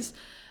exercise,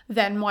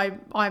 then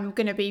I'm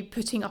going to be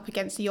putting up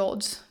against the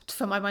odds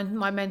for my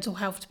mental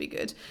health to be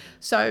good.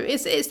 So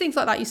it's things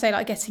like that. You say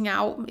like getting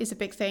out is a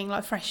big thing,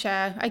 like fresh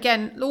air.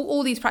 Again,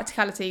 all these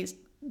practicalities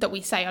that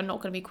we say are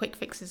not going to be quick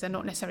fixes. They're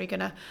not necessarily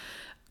going to,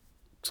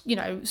 you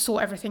know,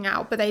 sort everything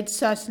out, but they'd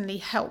certainly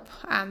help.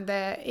 And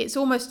it's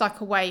almost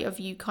like a way of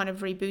you kind of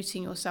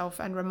rebooting yourself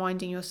and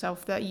reminding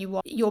yourself that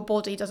your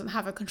body doesn't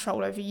have a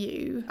control over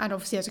you. And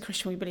obviously as a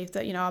Christian we believe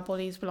that, you know, our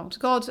bodies belong to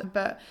God,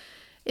 but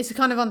it's a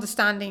kind of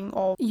understanding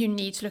of you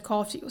need to look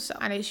after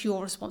yourself and it's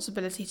your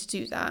responsibility to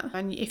do that.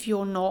 And if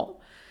you're not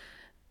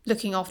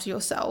looking after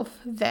yourself,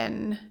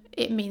 then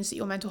it means that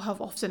your mental health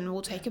often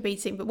will take a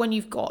beating. But when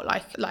you've got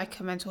like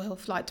a mental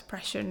health like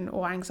depression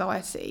or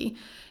anxiety,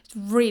 it's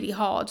really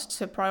hard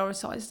to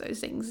prioritize those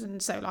things. And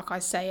so like I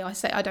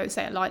don't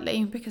say it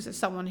lightly, because as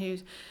someone who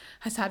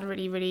has had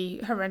really,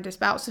 really horrendous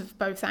bouts of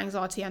both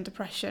anxiety and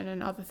depression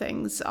and other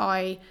things,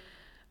 I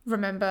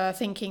remember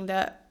thinking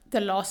that the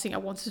last thing I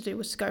wanted to do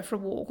was to go for a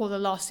walk, or the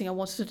last thing I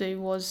wanted to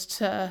do was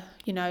to,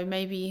 you know,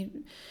 maybe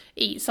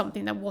eat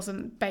something that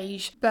wasn't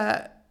beige.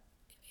 But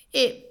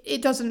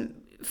it doesn't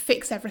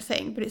fix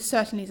everything, but it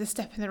certainly is a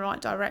step in the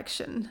right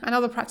direction. And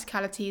other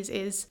practicalities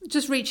is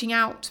just reaching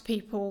out to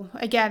people.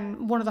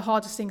 Again, one of the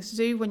hardest things to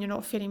do when you're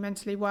not feeling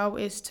mentally well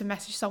is to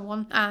message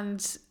someone.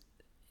 And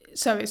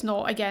so it's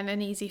not, again,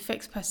 an easy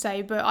fix per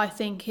se, but I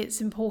think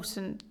it's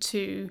important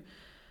to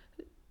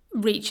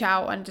reach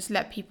out and just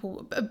let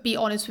people, be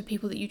honest with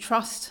people that you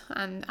trust,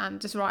 and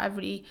just write a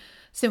really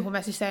simple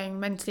message saying,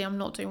 mentally I'm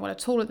not doing well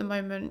at all at the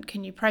moment,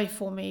 can you pray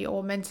for me?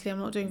 Or mentally I'm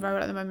not doing very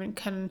well at the moment,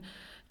 can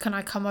can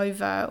I come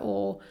over,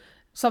 or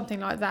something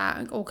like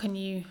that, or can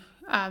you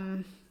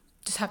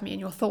just have me in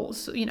your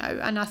thoughts,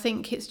 and I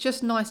think it's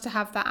just nice to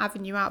have that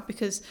avenue out,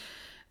 because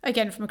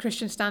again, from a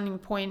Christian standing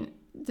point,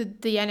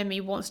 the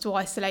enemy wants to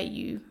isolate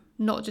you,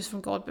 not just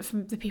from God, but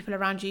from the people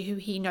around you who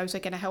he knows are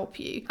going to help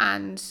you.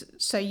 And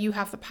so you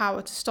have the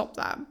power to stop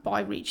that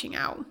by reaching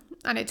out.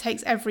 And it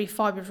takes every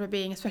fibre of your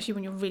being, especially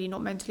when you're really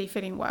not mentally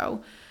feeling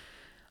well.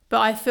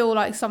 But I feel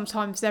like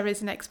sometimes there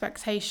is an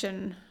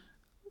expectation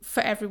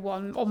for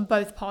everyone on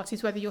both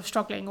parties, whether you're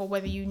struggling or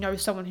whether you know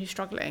someone who's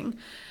struggling.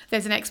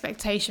 There's an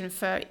expectation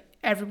for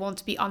everyone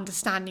to be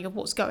understanding of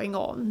what's going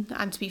on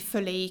and to be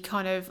fully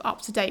kind of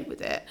up to date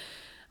with it.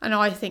 And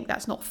I think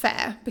that's not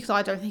fair, because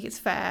I don't think it's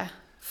fair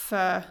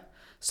for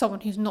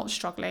someone who's not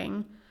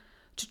struggling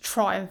to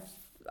try and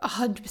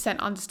 100%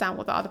 understand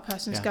what the other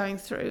person's going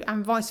through,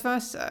 and vice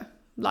versa.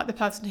 Like the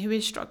person who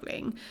is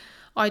struggling,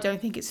 I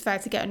don't think it's fair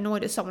to get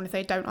annoyed at someone if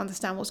they don't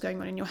understand what's going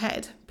on in your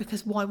head,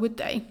 because why would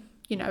they?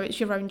 It's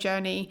your own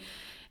journey.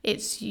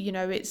 It's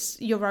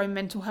your own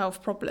mental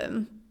health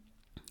problem.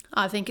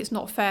 I think it's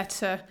not fair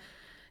to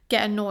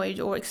get annoyed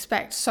or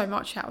expect so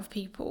much out of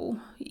people.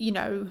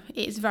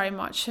 It's very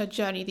much a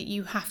journey that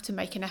you have to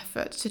make an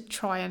effort to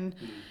try and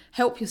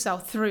help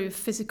yourself through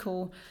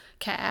physical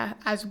care,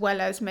 as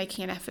well as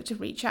making an effort to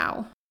reach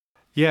out.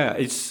 Yeah,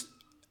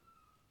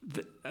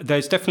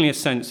 there's definitely a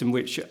sense in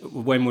which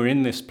when we're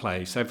in this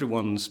place,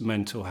 everyone's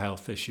mental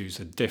health issues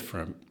are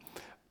different.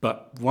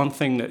 But one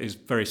thing that is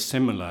very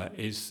similar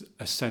is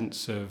a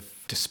sense of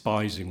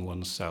despising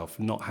oneself,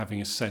 not having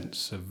a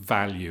sense of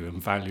value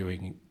and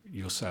valuing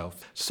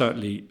yourself.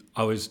 Certainly,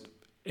 I was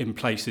in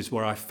places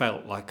where I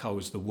felt like I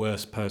was the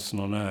worst person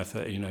on earth.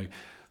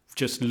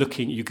 Just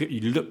looking, you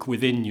look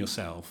within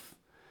yourself,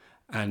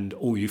 and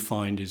all you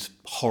find is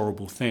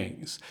horrible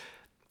things.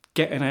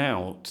 Getting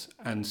out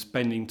and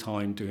spending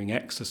time doing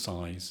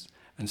exercise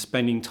and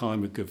spending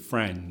time with good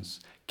friends,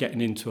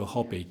 getting into a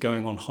hobby,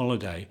 going on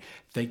holiday,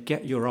 they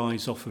get your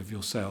eyes off of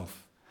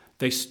yourself.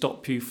 They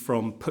stop you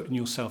from putting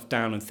yourself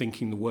down and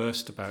thinking the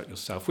worst about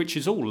yourself, which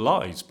is all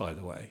lies, by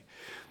the way.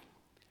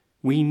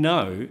 We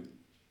know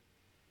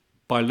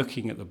by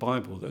looking at the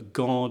Bible that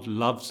God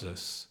loves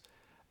us,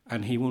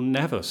 and he will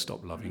never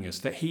stop loving us,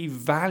 that he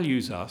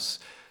values us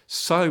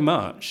so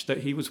much that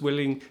he was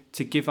willing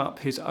to give up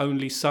his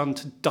only son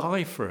to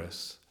die for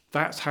us.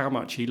 That's how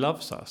much he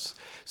loves us.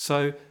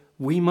 So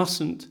we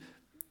mustn't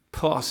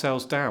put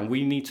ourselves down.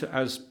 We need to,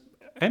 as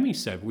Emmy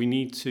said, we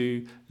need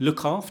to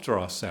look after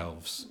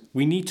ourselves.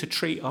 We need to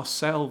treat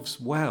ourselves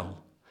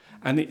well.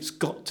 And it's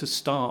got to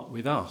start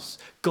with us.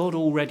 God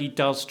already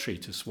does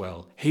treat us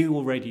well. He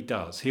already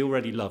does. He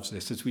already loves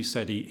us. As we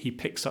said, he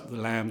picks up the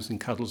lambs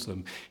and cuddles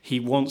them. He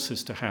wants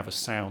us to have a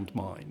sound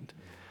mind.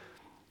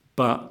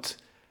 But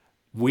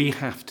we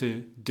have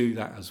to do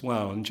that as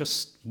well. And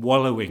just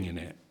wallowing in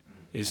it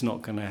is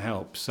not going to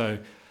help. So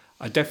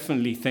I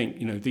definitely think,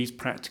 these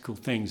practical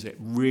things, it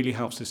really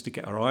helps us to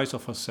get our eyes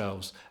off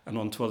ourselves and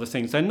onto other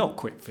things. They're not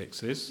quick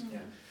fixes,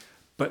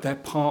 but they're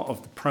part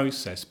of the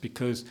process,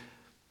 because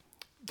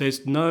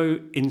there's no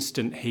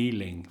instant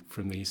healing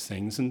from these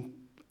things. And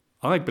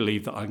I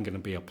believe that I'm going to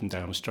be up and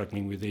down and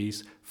struggling with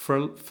these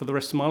for the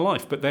rest of my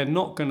life, but they're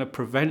not going to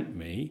prevent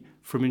me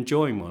from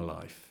enjoying my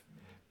life,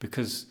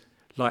 because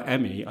like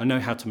Emmy, I know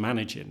how to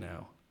manage it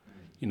now.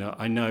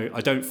 I know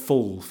I don't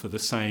fall for the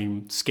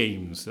same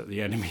schemes that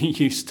the enemy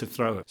used to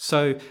throw at.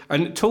 So,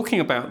 and talking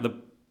about the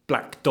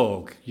black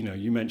dog,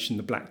 you mentioned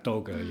the black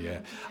dog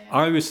earlier.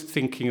 I was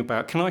thinking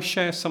about, can I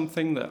share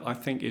something that I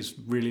think is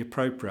really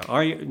appropriate?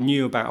 I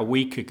knew about a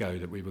week ago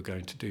that we were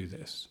going to do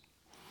this.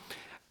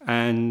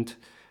 And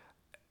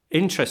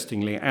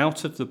interestingly,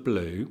 out of the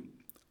blue,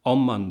 on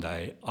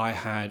Monday, I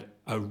had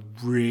a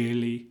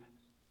really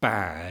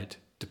bad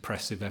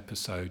depressive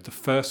episode. The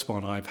first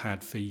one I've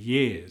had for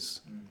years.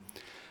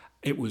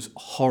 It was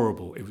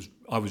horrible.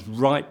 I was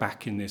right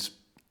back in this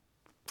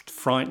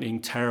frightening,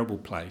 terrible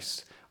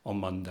place on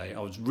Monday. I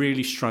was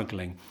really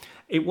struggling.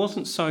 It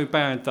wasn't so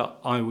bad that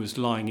I was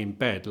lying in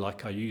bed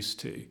like I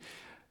used to,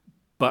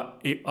 but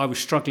I was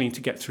struggling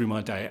to get through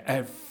my day.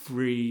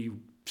 Every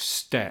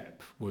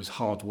step was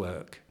hard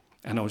work,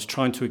 and I was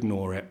trying to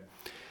ignore it.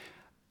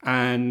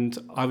 And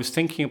I was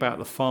thinking about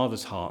the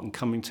Father's heart and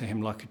coming to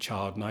him like a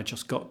child, and I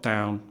just got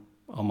down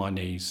on my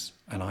knees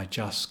and I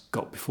just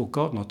got before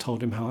God and I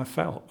told him how I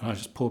felt, and I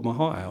just poured my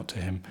heart out to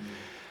him.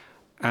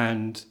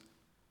 And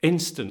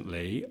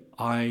instantly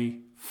I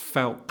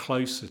felt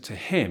closer to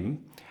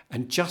him,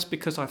 and just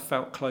because I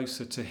felt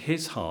closer to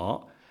his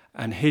heart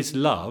and his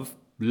love,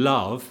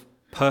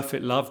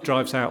 perfect love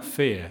drives out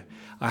fear.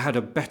 I had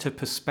a better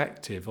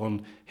perspective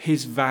on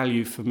his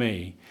value for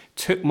me,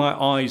 took my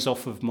eyes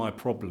off of my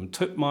problem,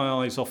 took my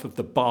eyes off of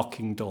the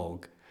barking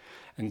dog,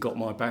 and got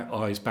my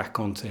eyes back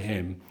onto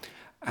him.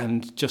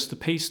 And just the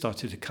peace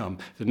started to come.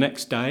 The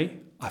next day,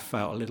 I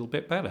felt a little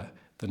bit better.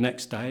 The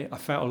next day, I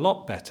felt a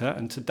lot better,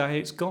 and today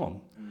it's gone.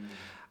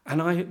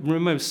 And I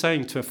remember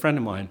saying to a friend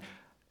of mine,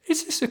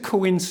 is this a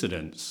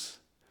coincidence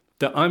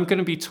that I'm going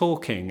to be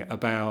talking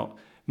about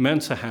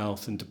mental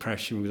health and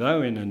depression with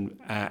Owen and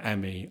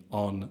Emmy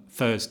on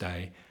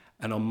Thursday,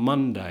 and on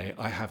Monday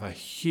I have a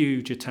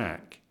huge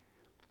attack.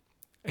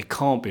 It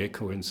can't be a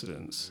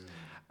coincidence.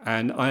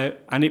 And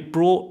it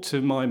brought to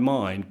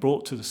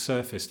the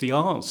surface the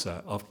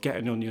answer of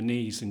getting on your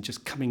knees and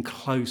just coming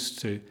close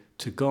to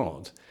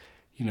God.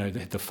 You know,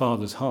 the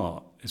Father's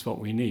heart is what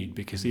we need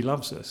because he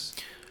loves us.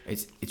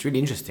 It's really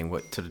interesting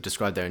what to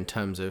describe there in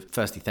terms of,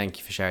 firstly, thank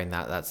you for sharing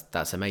that.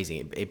 That's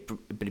amazing.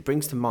 But it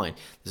brings to mind,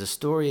 there's a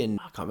story I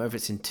can't remember if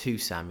it's in 2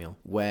 Samuel,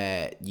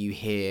 where you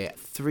hear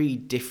 3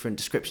 different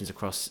descriptions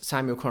across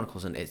Samuel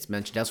Chronicles, and it's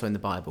mentioned elsewhere in the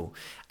Bible.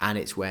 And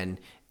it's when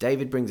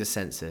David brings a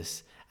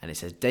census, and it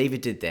says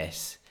David did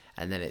this,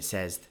 and then it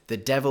says the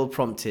devil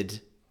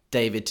prompted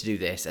David to do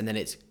this, and then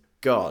it's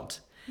God.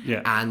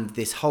 Yeah. And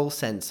this whole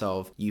sense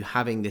of you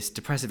having this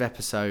depressive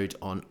episode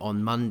on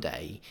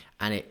Monday,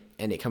 and it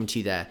coming to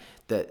you there,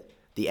 that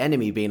the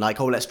enemy being like,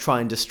 oh, let's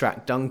try and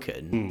distract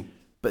Duncan.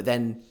 But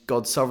then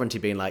God's sovereignty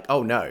being like,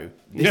 oh no,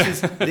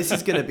 this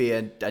is going to be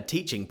a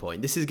teaching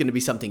point. This is going to be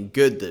something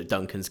good that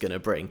Duncan's going to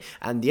bring.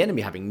 And the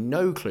enemy having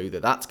no clue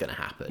that that's going to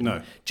happen.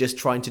 No. Just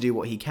trying to do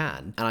what he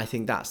can. And I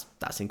think that's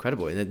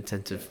incredible in the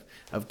sense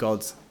of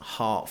God's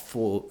heart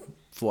for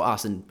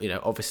us. And, you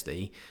know,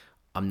 obviously,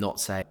 I'm not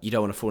saying you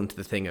don't want to fall into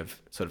the thing of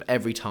sort of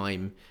every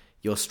time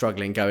you're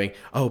struggling going,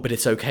 oh, but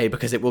it's okay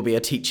because it will be a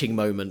teaching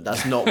moment.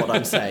 That's not what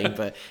I'm saying.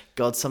 But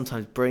God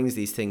sometimes brings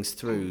these things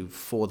through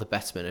for the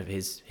betterment of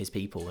his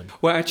people. And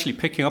well, actually,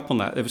 picking up on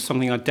that, there was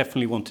something I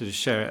definitely wanted to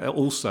share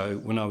also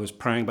when I was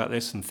praying about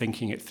this and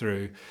thinking it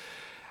through.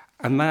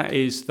 And that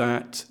is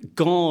that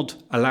God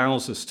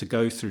allows us to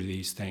go through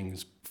these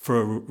things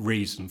for a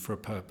reason, for a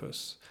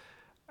purpose.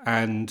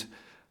 And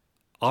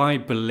I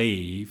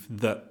believe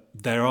that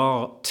there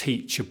are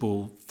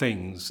teachable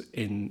things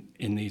in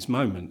these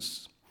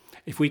moments.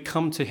 If we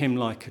come to him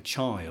like a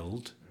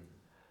child,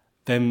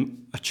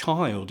 then a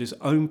child is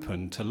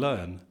open to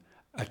learn.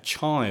 A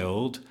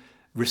child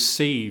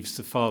receives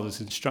the Father's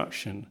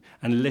instruction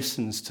and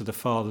listens to the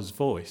Father's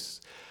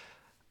voice.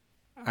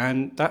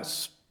 And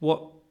that's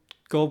what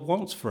God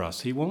wants for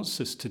us. He wants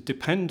us to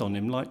depend on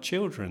him like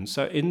children.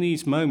 So in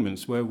these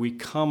moments where we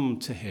come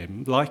to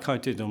him, like I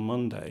did on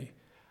Monday,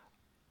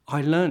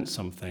 I learnt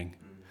something.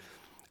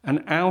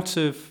 And out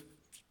of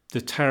the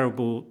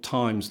terrible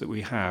times that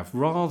we have,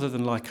 rather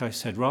than, like I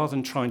said, rather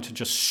than trying to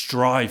just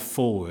strive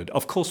forward,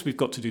 of course we've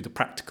got to do the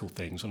practical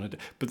things,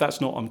 but that's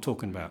not what I'm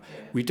talking about.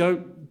 We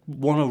don't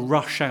want to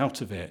rush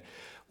out of it.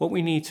 What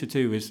we need to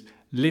do is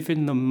live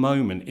in the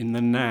moment, in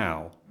the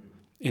now,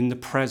 in the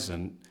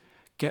present,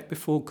 get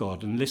before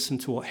God and listen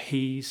to what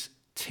he's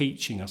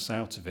teaching us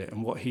out of it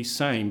and what he's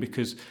saying,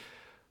 because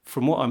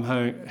from what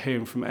I'm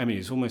hearing from Emmy,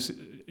 is almost,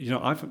 you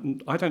know,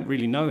 I don't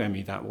really know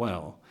Emmy that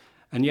well.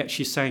 And yet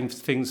she's saying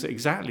things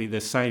exactly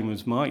the same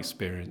as my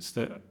experience,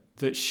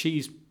 that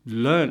she's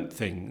learnt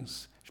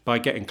things by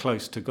getting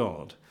close to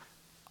God.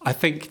 I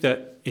think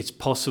that it's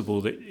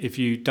possible that if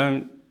you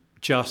don't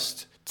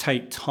just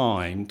take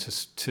time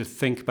to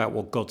think about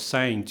what God's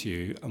saying to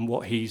you and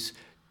what he's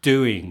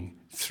doing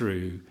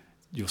through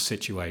your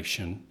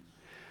situation,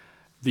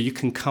 that you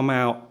can come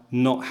out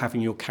not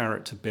having your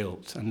character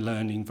built and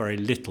learning very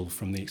little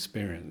from the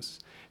experience.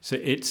 So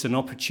it's an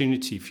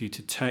opportunity for you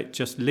to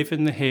just live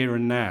in the here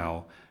and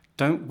now.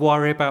 Don't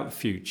worry about the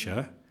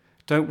future.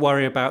 Don't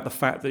worry about the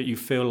fact that you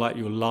feel like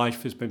your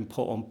life has been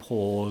put on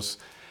pause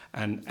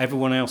and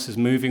everyone else is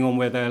moving on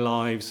with their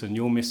lives and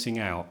you're missing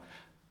out.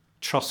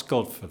 Trust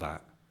God for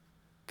that,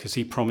 because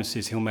he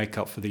promises he'll make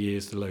up for the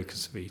years the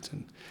locusts have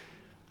eaten.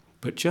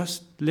 But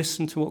just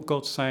listen to what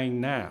God's saying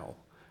now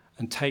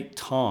and take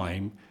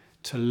time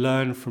to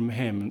learn from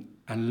him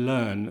and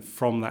learn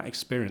from that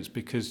experience,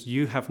 because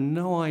you have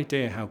no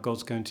idea how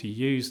God's going to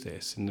use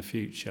this in the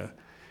future.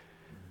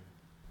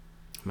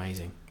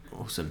 Amazing.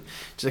 Awesome.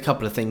 Just a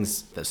couple of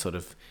things that sort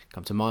of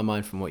come to my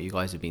mind from what you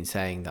guys have been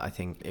saying that I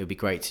think it would be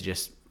great to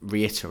just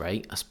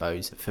reiterate, I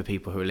suppose, for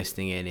people who are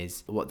listening in,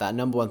 is what that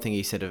number one thing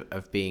you said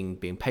of being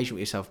patient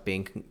with yourself,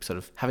 being sort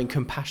of having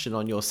compassion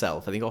on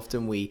yourself. I think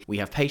often we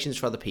have patience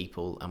for other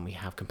people and we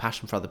have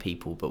compassion for other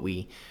people, but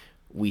we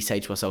say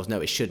to ourselves, no,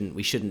 we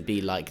shouldn't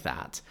be like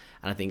that.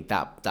 And I think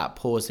that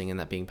pausing and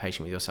that being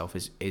patient with yourself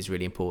is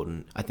really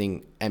important. I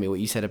think, Emmy, what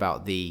you said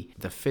about the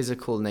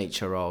physical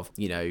nature of,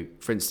 you know,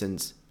 for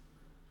instance,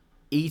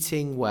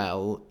 eating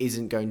well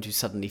isn't going to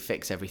suddenly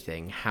fix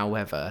everything.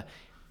 However,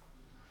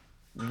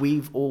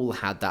 we've all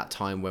had that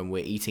time when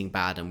we're eating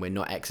bad and we're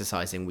not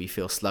exercising, we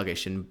feel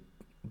sluggish and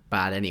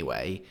bad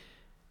anyway.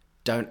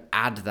 Don't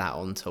add that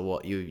onto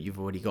what you've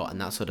already got,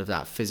 and that sort of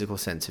that physical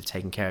sense of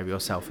taking care of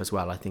yourself as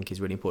well, I think, is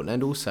really important.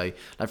 And also,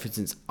 like, for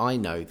instance, I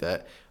know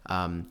that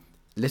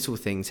little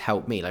things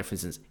help me. Like, for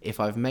instance, if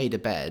I've made a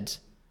bed,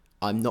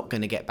 I'm not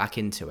going to get back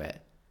into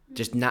it.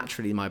 Just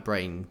naturally, my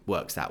brain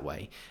works that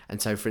way. And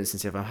so, for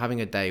instance, if I'm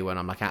having a day when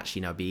I'm like,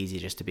 actually, no, it'd be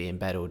easier just to be in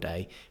bed all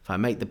day. If I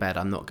make the bed,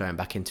 I'm not going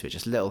back into it.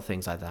 Just little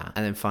things like that.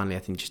 And then finally, I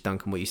think just,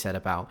 Duncan, what you said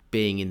about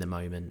being in the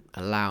moment,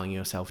 allowing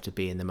yourself to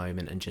be in the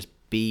moment and just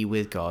be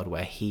with God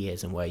where he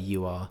is and where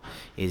you are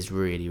is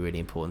really, really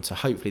important. So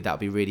hopefully that'll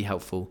be really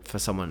helpful for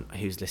someone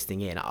who's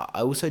listening in.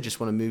 I also just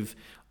want to move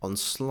on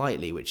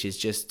slightly, which is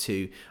just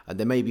to,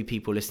 there may be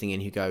people listening in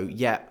who go,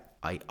 yeah,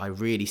 I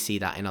really see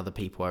that in other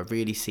people. I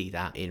really see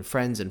that in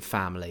friends and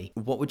family.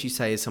 What would you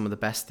say is some of the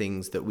best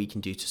things that we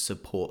can do to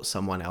support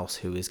someone else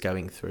who is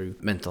going through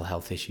mental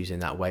health issues in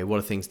that way? What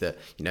are things that,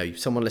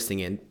 someone listening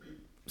in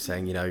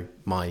saying,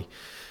 my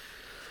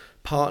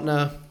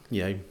partner,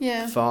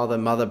 father,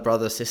 mother,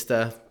 brother,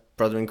 sister,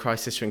 brother in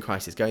Christ, sister in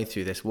Christ is going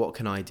through this. What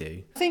can I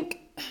do? I think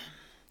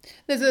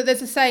there's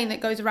a saying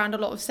that goes around a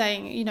lot of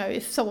saying,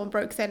 if someone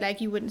broke their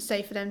leg, you wouldn't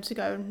say for them to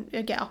go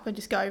and get up and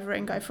just go over it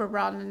and go for a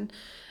run. And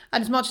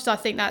as much as I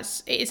think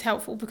it is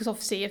helpful, because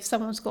obviously if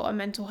someone's got a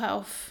mental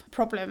health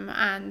problem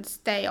and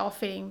they are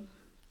feeling,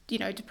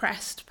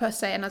 depressed per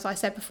se, and as I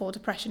said before,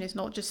 depression is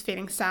not just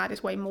feeling sad,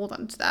 it's way more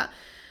than that.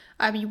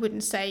 You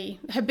wouldn't saying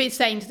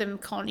to them,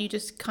 can't you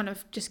just kind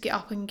of just get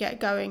up and get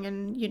going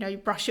and, you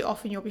brush it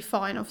off and you'll be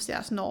fine. Obviously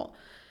that's not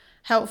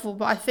helpful.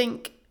 But I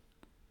think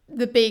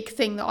the big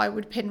thing that I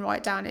would pin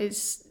right down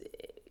is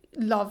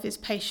love is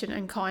patient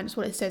and kind. That's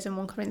what it says in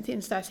 1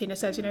 Corinthians 13. It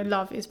says,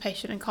 love is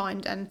patient and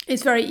kind. And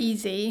it's very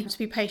easy to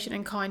be patient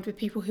and kind with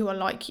people who are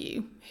like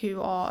you, who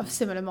are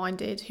similar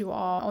minded, who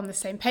are on the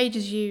same page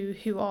as you,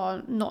 who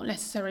are not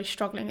necessarily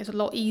struggling. It's a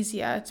lot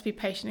easier to be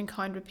patient and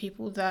kind with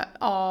people that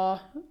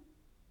are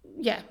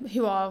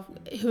who are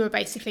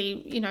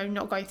basically,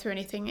 not going through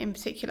anything in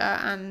particular,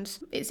 and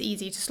it's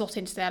easy to slot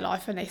into their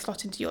life and they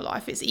slot into your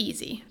life. It's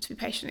easy to be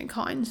patient and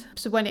kind.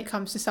 So when it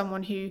comes to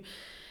someone who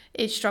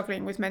is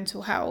struggling with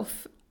mental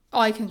health,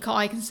 I can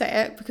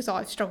say it because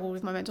I've struggled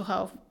with my mental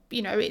health.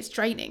 It's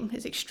draining.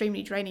 It's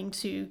extremely draining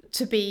to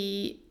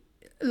be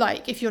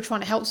like, if you're trying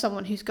to help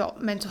someone who's got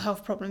mental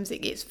health problems,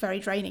 it's very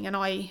draining. And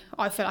I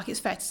feel like it's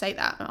fair to say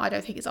that. I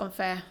don't think it's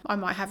unfair. I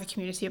might have a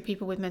community of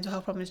people with mental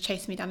health problems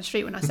chasing me down the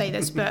street when I say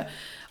this, but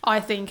I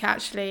think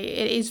actually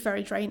it is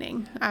very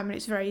draining. And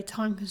it's very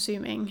time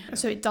consuming.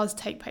 So it does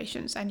take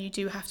patience, and you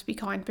do have to be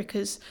kind,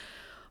 because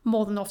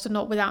more than often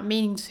not, without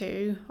meaning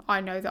to,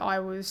 I know that I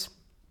was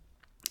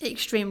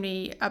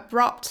extremely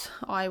abrupt.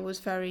 I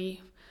was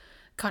very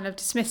kind of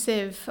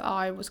dismissive.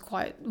 I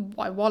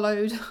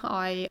wallowed.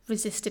 I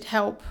resisted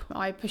help.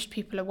 I pushed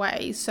people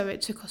away. So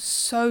it took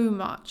so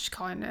much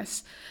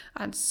kindness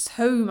and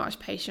so much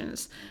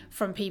patience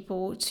from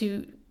people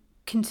to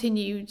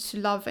continue to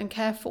love and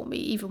care for me,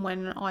 even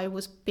when I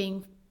was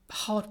being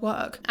hard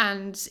work,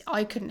 and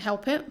I couldn't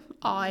help it.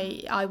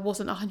 I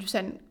wasn't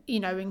 100%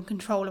 in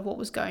control of what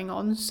was going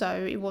on,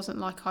 so it wasn't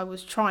like I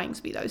was trying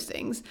to be those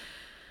things.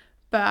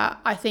 But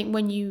I think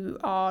when you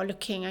are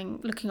looking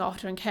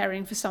after and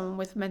caring for someone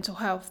with mental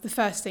health, the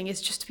first thing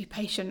is just to be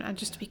patient and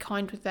just to be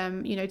kind with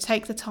them.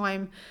 Take the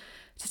time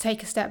to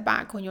take a step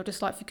back when you're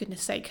just like, for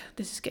goodness sake,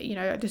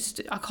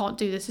 I can't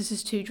do this. This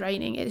is too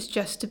draining. It's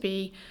just to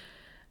be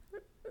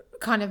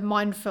kind of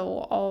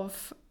mindful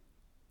of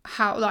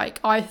how,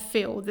 I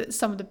feel that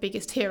some of the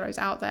biggest heroes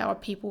out there are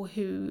people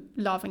who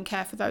love and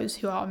care for those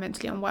who are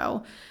mentally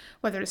unwell,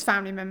 whether it's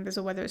family members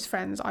or whether it's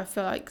friends. I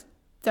feel like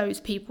those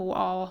people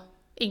are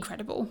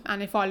incredible.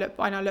 And if I look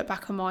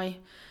back on my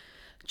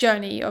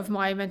journey of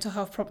my mental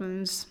health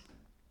problems,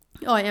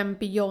 I am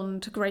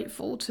beyond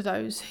grateful to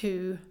those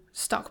who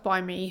stuck by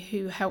me,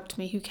 who helped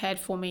me, who cared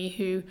for me,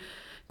 who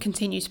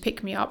continued to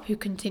pick me up, who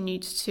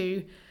continued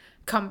to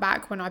come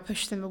back when I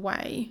pushed them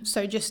away.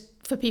 So just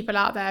for people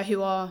out there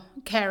who are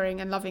caring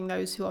and loving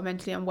those who are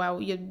mentally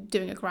unwell, you're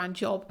doing a grand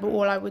job. But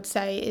all I would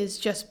say is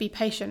just be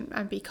patient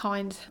and be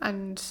kind,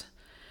 and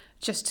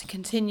just to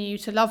continue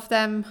to love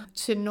them,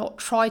 to not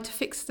try to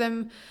fix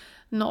them,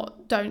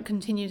 don't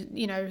continue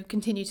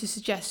to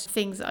suggest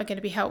things that are going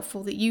to be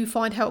helpful that you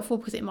find helpful,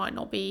 because it might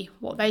not be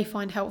what they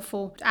find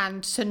helpful,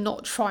 and to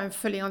not try and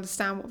fully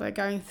understand what they're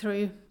going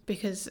through,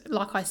 because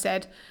like I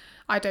said,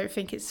 I don't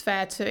think it's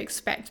fair to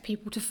expect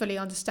people to fully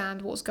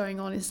understand what's going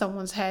on in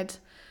someone's head,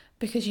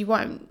 because you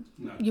won't.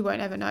 No. You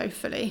won't ever know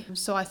fully.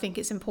 So I think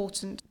it's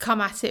important to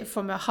come at it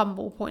from a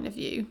humble point of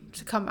view,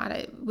 to come at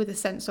it with a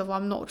sense of,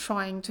 I'm not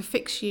trying to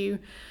fix you.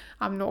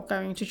 I'm not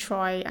going to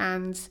try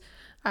and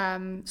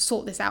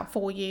sort this out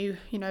for you.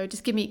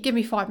 Just give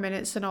me 5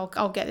 minutes and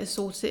I'll get this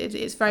sorted.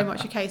 It's very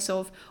much a case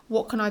of,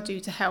 what can I do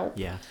to help?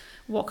 Yeah.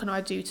 What can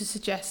I do to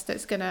suggest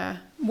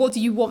what do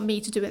you want me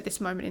to do at this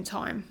moment in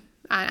time?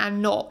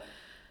 And not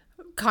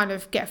kind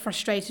of get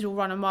frustrated or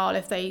run a mile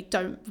if they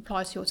don't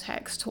reply to your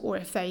text, or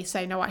if they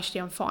say, no, actually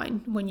I'm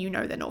fine, when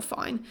they're not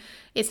fine.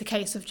 It's a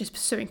case of just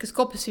pursuing, because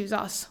God pursues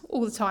us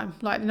all the time.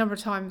 Like the number of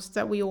times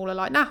that we all are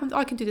like, nah,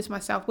 I can do this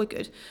myself, we're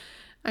good.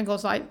 And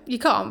God's like, you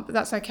can't, but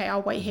that's okay,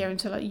 I'll wait here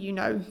until you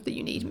know that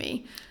you need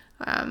me.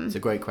 It's a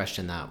great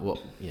question, that what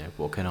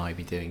can I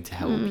be doing to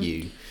help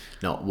you,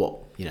 not what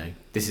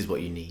this is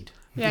what you need.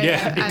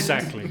 Yeah,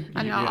 exactly.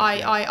 And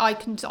I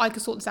can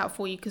sort this out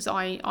for you, because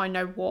I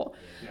know what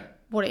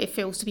what it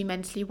feels to be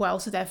mentally well,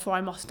 so therefore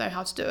I must know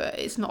how to do it.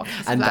 It's not a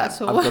case of And that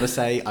at all.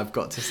 I've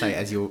got to say,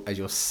 as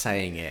you're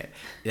saying it,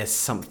 there's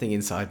something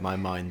inside my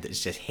mind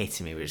that's just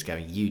hitting me, which is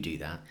going, "You do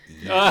that."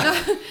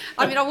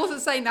 I mean, I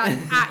wasn't saying that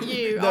at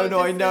you.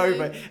 I know,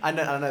 but I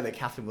know that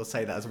Catherine will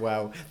say that as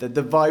well. The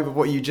vibe of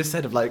what you just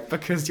said of like,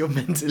 because you're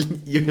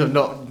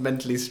not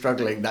mentally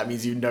struggling, that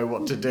means you know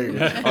what to do.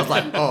 I was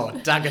like, oh,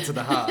 dagger to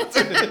the heart.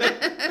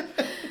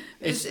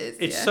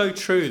 It's so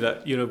true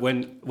that, you know,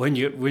 when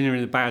you're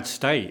in a bad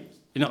state,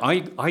 you know,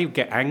 I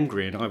get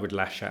angry and I would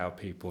lash out at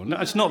people. And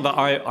it's not that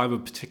I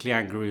was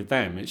particularly angry with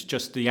them. It's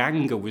just the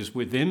anger was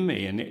within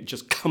me and it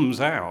just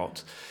comes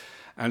out.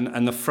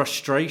 And the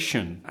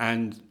frustration.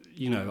 And,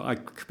 you know, I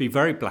could be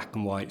very black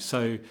and white.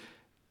 So,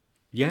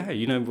 yeah,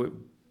 you know, we're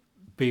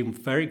being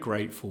very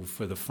grateful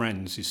for the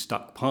friends who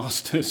stuck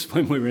past us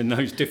when we were in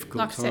those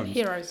difficult times. Like I said,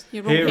 heroes.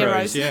 You're all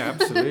heroes. Yeah,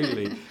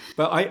 absolutely.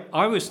 But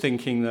I was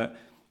thinking that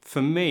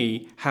for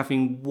me,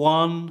 having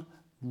one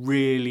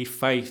really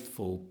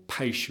faithful,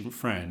 patient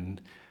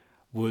friend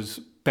was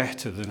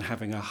better than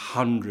having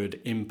 100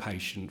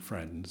 impatient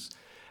friends.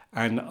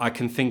 And I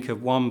can think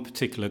of one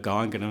particular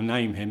guy, I'm going to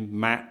name him,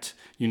 Matt,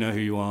 you know who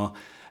you are.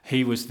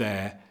 He was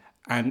there.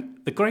 And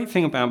the great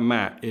thing about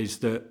Matt is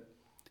that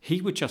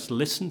he would just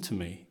listen to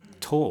me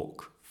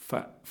talk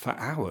for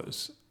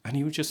hours, and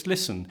he would just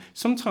listen.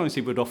 Sometimes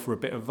he would offer a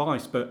bit of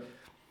advice, but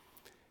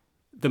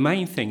the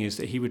main thing is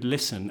that he would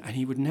listen and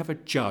he would never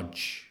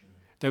judge.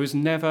 There was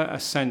never a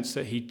sense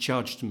that he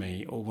judged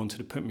me or wanted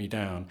to put me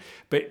down.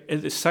 But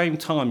at the same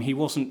time, he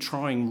wasn't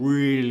trying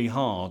really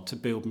hard to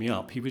build me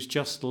up. He was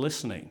just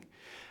listening.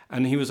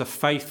 And he was a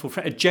faithful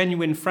friend, a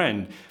genuine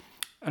friend,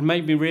 and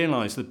made me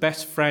realise the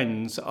best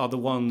friends are the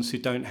ones who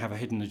don't have a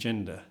hidden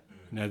agenda.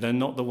 You know, they're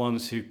not the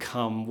ones who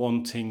come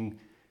wanting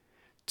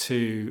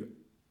to,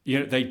 you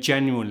know, they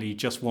genuinely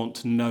just want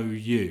to know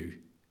you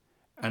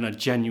and are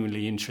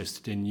genuinely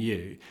interested in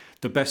you.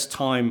 The best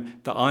time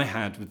that I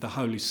had with the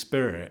Holy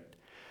Spirit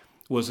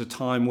was a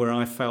time where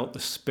I felt the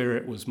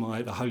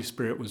Holy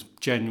Spirit was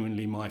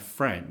genuinely my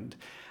friend.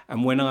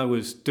 And when I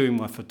was doing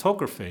my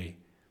photography,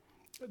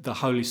 the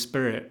Holy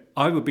Spirit,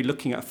 I would be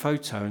looking at a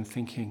photo and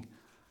thinking,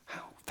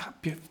 oh,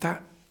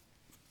 that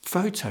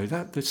photo,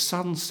 the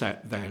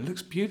sunset there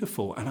looks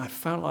beautiful. And I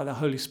felt like the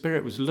Holy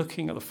Spirit was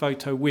looking at the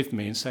photo with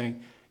me and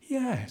saying,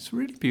 yeah, it's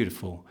really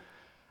beautiful.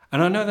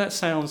 And I know that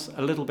sounds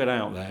a little bit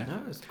out there.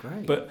 No, it's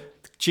great.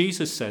 But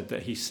Jesus said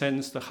that he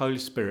sends the Holy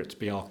Spirit to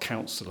be our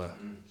counselor.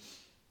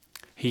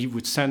 He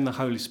would send the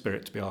Holy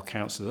Spirit to be our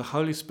counselor. The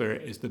Holy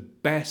Spirit is the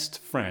best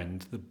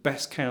friend, the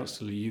best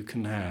counselor you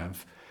can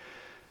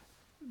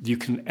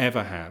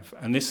ever have.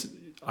 And this,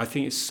 I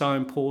think, is so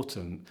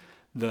important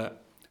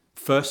that,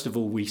 first of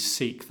all, we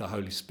seek the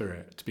Holy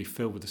Spirit, to be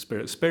filled with the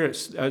Spirit.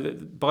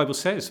 The Bible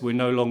says we're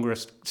no longer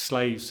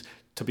slaves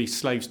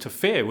to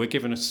fear. We're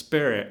given a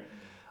spirit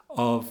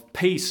of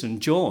peace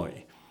and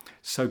joy.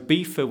 So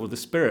be filled with the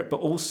Spirit, but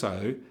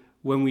also,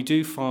 when we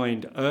do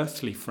find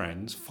earthly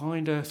friends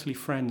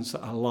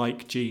that are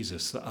like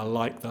Jesus, that are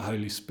like the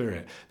Holy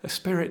Spirit. The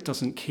Spirit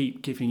doesn't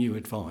keep giving you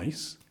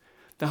advice.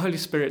 The Holy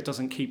Spirit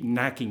doesn't keep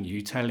nagging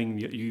you, telling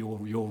you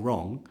you're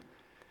wrong.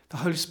 The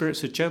Holy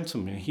Spirit's a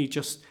gentleman. He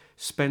just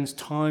spends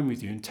time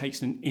with you and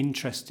takes an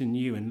interest in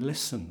you and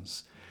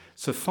listens.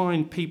 So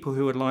find people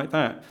who are like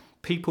that.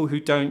 People who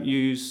don't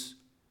use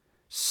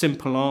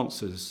simple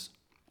answers.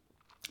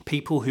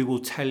 People who will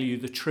tell you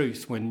the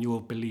truth when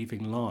you're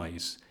believing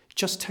lies.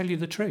 Just tell you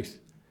the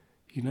truth.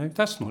 You know,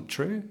 that's not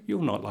true.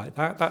 You're not like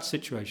that. That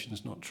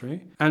situation's not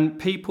true. And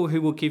people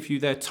who will give you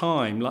their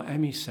time, like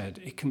Emmy said,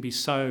 it can be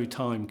so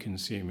time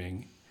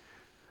consuming.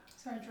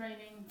 So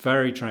draining.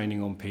 Very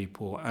draining on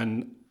people.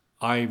 And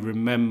I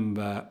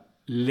remember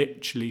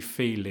literally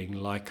feeling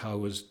like I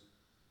was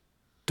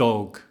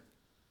dog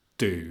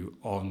do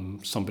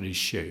on somebody's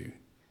shoe.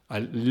 I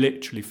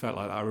literally felt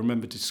like that. I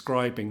remember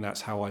describing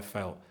that's how I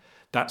felt.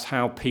 That's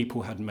how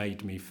people had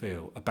made me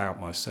feel about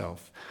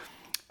myself.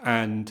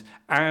 And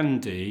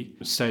Andy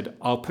said,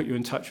 I'll put you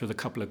in touch with a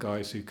couple of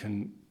guys who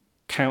can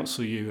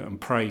counsel you and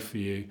pray for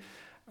you.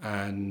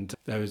 And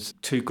there was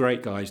two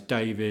great guys,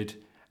 David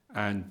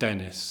and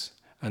Dennis.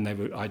 And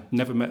I'd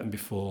never met them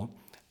before.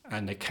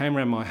 And they came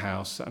around my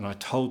house and I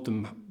told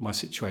them my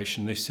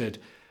situation. They said,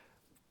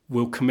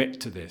 we'll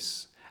commit to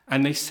this.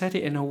 And they said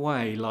it in a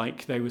way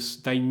like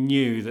they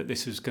knew that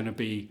this was going to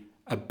be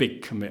a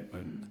big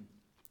commitment,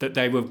 that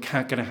they were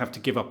going to have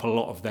to give up a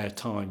lot of their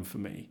time for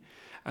me.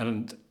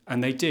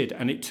 And they did,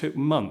 and it took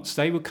months.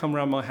 They would come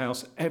around my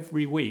house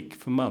every week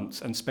for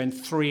months and spend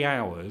 3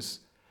 hours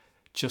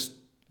just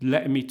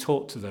letting me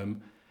talk to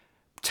them,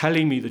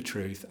 telling me the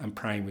truth and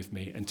praying with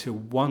me, until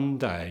one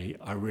day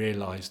I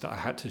realised that I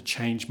had to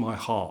change my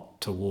heart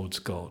towards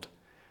God.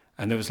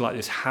 And there was like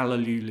this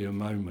hallelujah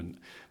moment.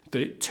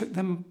 But it took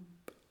them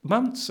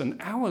months and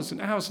hours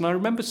and hours. And I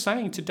remember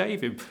saying to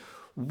David,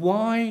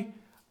 why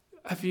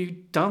have you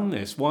done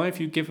this? Why have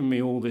you given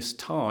me all this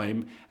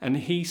time? And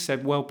he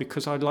said, well,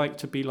 because I'd like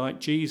to be like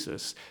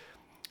Jesus.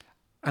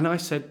 And I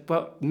said,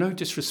 well, no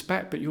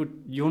disrespect, but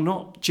you're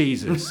not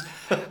Jesus.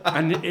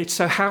 And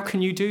so how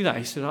can you do that?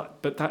 He said,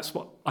 but that's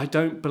what I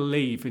don't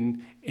believe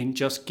in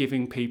just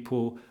giving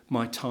people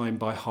my time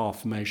by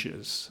half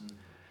measures.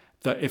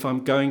 That if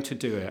I'm going to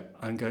do it,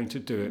 I'm going to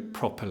do it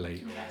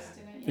properly.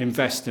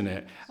 Invest in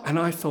it. And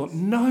I thought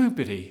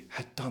nobody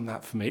had done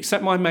that for me,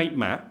 except my mate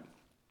Matt.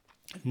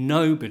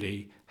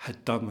 Nobody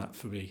had done that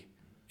for me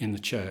in the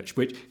church,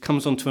 which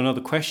comes on to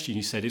another question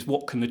you said, is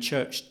what can the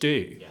church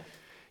do? Yeah.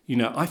 You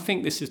know, I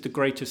think this is the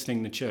greatest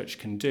thing the church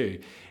can do,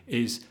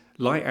 is,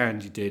 like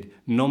Andy did,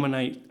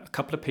 nominate a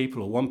couple of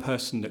people or one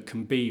person that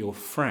can be your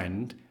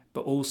friend,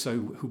 but also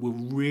who will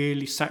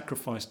really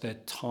sacrifice their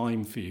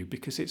time for you,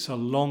 because it's a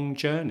long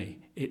journey.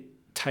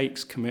 It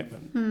takes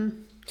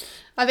commitment.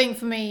 I think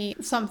for me,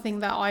 something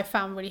that I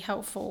found really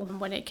helpful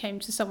when it came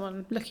to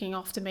someone looking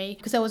after me,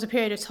 because there was a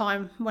period of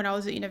time when I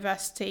was at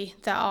university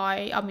that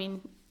I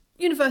mean,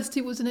 university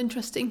was an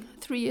interesting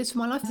 3 years of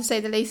my life, to say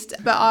the least.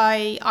 But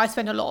I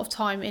spent a lot of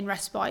time in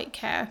respite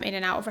care, in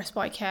and out of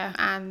respite care.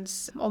 And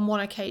on one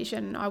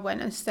occasion, I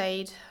went and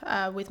stayed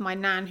with my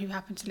nan, who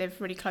happened to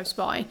live really close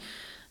by.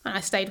 And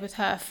I stayed with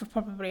her for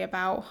probably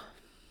about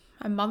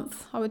a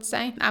month, I would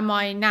say. And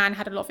my nan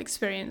had a lot of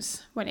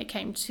experience when it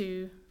came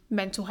to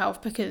mental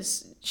health,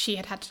 because she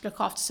had to look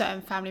after certain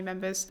family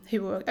members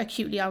who were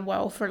acutely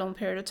unwell for a long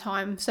period of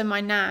time. So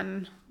my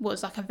nan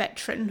was like a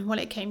veteran when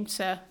it came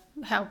to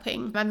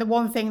helping. And the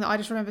one thing that I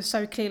just remember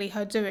so clearly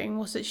her doing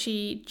was that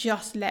she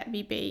just let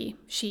me be.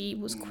 She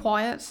was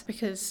quiet,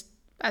 because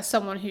as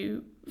someone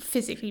who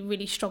physically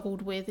really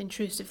struggled with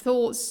intrusive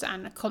thoughts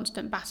and a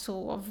constant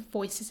battle of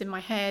voices in my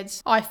head,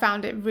 I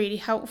found it really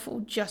helpful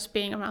just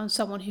being around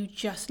someone who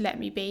just let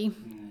me be.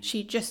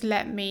 She just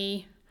let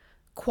me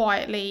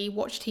quietly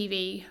watch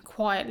TV,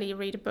 quietly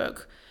read a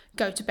book,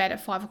 go to bed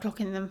at 5 o'clock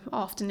in the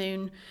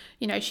afternoon.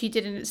 You know, she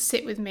didn't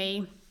sit with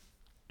me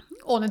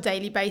on a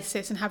daily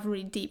basis and have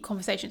really deep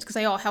conversations, because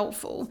they are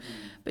helpful,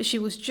 but she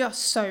was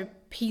just so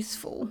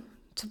peaceful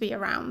to be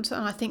around.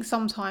 And I think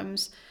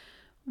sometimes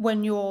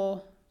when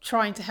you're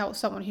trying to help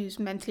someone who's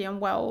mentally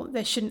unwell,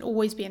 there shouldn't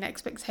always be an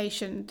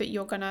expectation that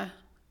you're going to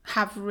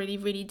have really,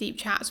 really deep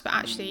chats, but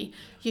actually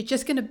you're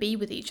just going to be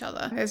with each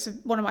other. There's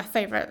one of my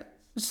favourite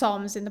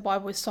Psalms in the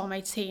Bible is Psalm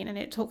 18, and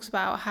it talks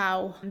about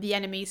how the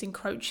enemy's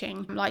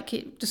encroaching, like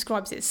it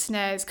describes its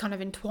snares kind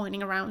of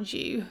entwining around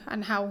you,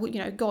 and how, you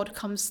know, God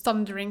comes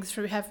thundering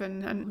through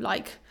heaven and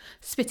like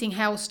spitting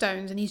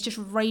hailstones, and he's just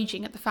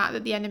raging at the fact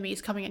that the enemy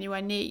is coming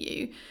anywhere near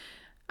you.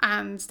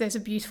 And there's a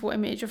beautiful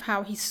image of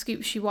how he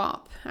scoops you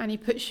up and he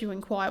puts you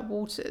in quiet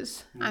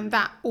waters. And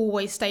that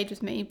always stayed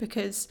with me,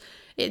 because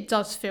it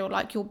does feel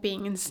like you're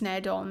being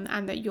ensnared on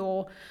and that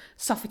you're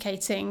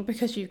suffocating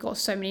because you've got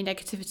so many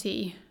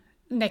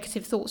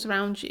negative thoughts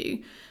around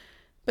you.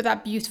 But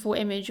that beautiful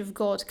image of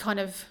God kind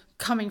of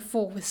coming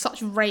forth with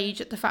such rage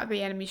at the fact that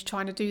the enemy's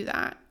trying to do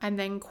that, and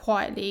then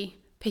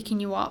quietly picking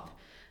you up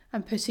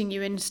and putting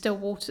you in still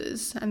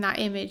waters. And that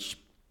image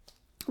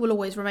will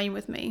always remain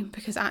with me,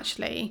 because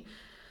actually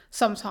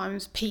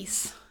sometimes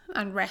peace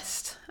and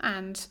rest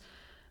and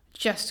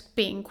just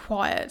being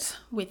quiet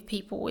with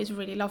people is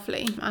really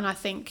lovely. And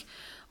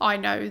I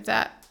know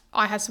that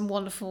I had some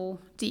wonderful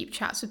deep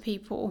chats with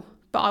people,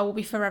 but I will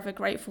be forever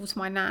grateful to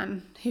my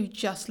nan, who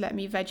just let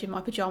me veg in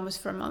my pyjamas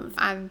for a month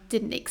and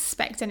didn't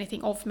expect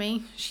anything of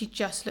me. She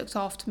just looked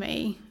after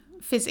me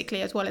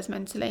physically as well as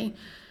mentally.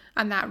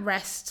 And that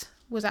rest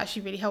was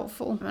actually really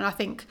helpful. And I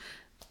think,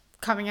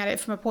 coming at it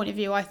from a point of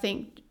view, I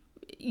think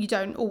you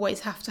don't always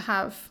have to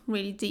have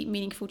really deep,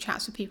 meaningful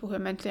chats with people who are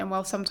mentally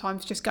unwell.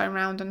 Sometimes just going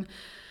around and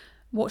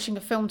watching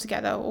a film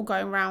together, or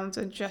going around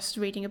and just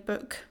reading a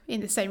book in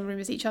the same room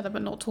as each other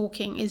but not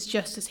talking, is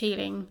just as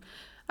healing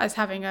as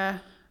having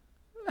a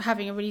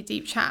really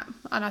deep chat.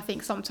 And I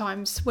think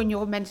sometimes when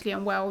you're mentally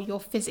unwell, you're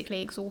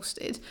physically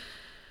exhausted.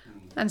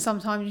 And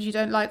sometimes you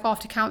don't, like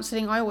after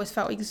counselling, I always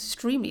felt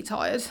extremely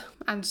tired.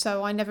 And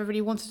so I never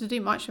really wanted to do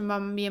much. And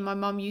me and my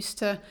mum used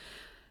to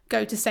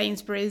go to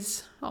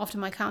Sainsbury's after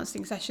my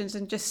counselling sessions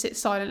and just sit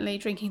silently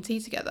drinking tea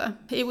together.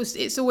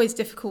 It's always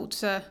difficult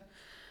to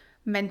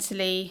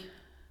mentally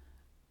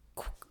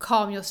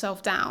calm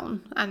yourself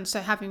down. And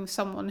so having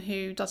someone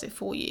who does it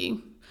for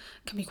you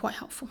can be quite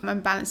helpful.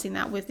 And balancing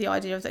that with the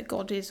idea that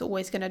God is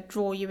always going to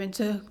draw you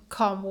into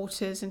calm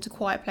waters, into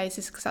quiet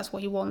places, because that's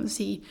what he wants.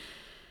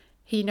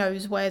 He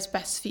knows where's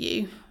best for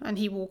you, and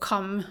he will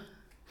come.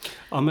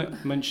 I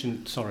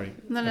mentioned, sorry.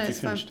 No,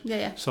 it's fine.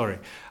 Yeah. Sorry.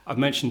 I've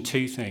mentioned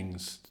two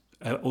things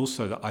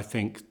also that I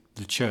think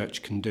the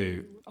church can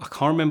do. I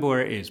can't remember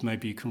where it is,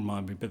 maybe you can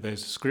remind me, but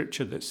there's a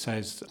scripture that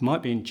says, it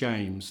might be in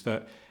James,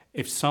 that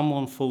if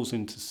someone falls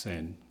into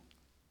sin,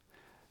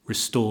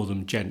 restore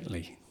them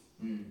gently.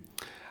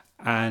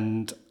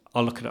 And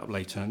I'll look it up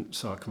later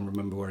so I can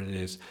remember where it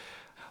is.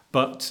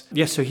 But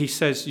yes, so he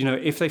says,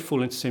 if they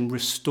fall into sin,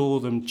 restore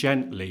them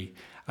gently.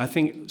 I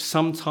think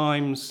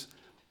sometimes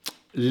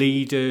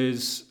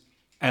leaders,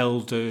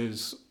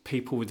 elders,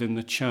 people within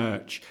the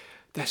church,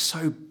 they're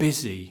so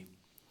busy.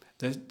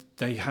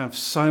 They have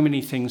so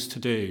many things to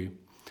do.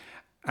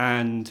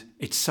 And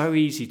it's so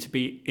easy to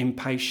be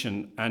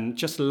impatient and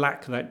just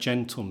lack that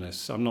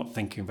gentleness. I'm not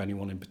thinking of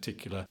anyone in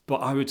particular, but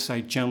I would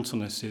say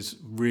gentleness is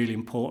really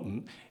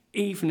important,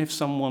 even if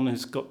someone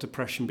has got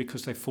depression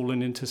because they've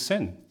fallen into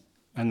sin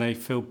and they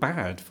feel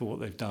bad for what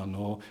they've done,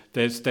 or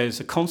there's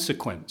a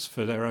consequence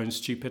for their own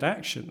stupid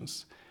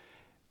actions.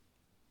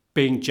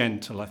 Being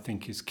gentle, I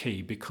think, is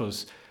key,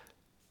 because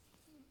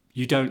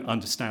you don't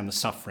understand the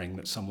suffering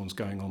that someone's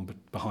going on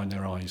behind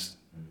their eyes.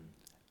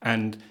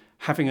 And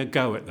having a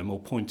go at them, or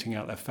pointing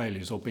out their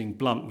failures, or being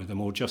blunt with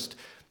them, or just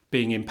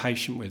being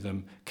impatient with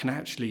them can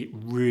actually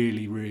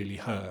really, really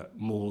hurt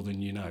more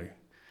than you know.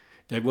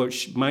 They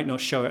might not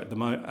show it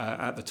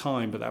at the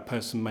time, but that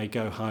person may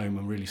go home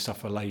and really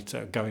suffer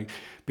later.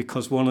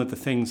 Because one of the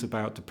things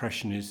about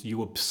depression is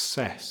you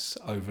obsess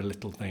over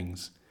little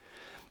things.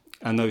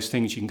 And those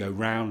things you can go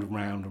round and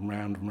round and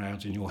round and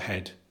round in your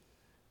head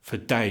for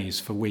days,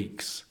 for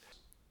weeks.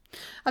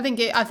 I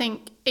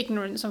think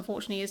ignorance,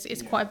 unfortunately,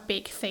 is quite a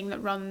big thing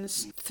that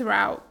runs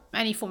throughout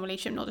any form of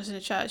leadership, not just in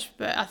a church.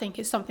 But I think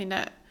it's something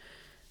that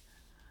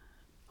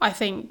I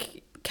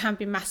think can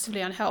be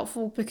massively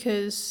unhelpful,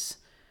 because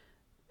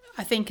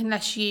I think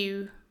unless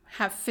you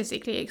have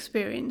physically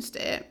experienced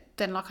it,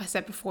 then, like I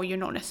said before, you're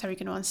not necessarily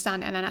going to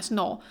understand it. And then that's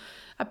not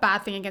a bad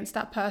thing against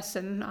that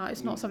person.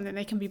 It's not something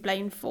they can be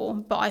blamed for.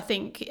 But I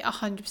think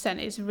 100%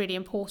 it's really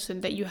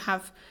important that you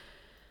have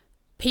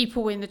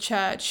people in the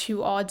church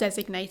who are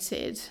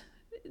designated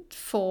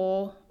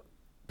for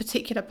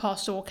particular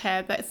pastoral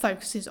care that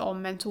focuses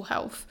on mental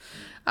health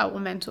or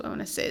mental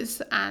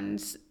illnesses,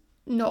 and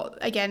not,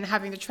 again,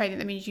 having the training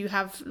that means you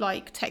have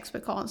like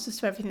textbook answers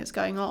for everything that's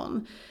going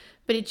on,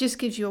 but it just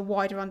gives you a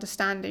wider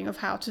understanding of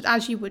how to,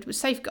 as you would with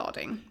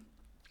safeguarding,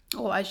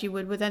 or as you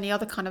would with any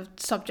other kind of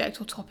subject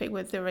or topic,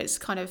 whether it's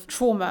kind of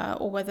trauma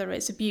or whether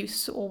it's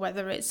abuse or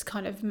whether it's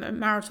kind of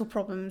marital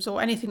problems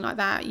or anything like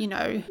that. You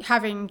know,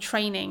 having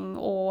training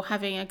or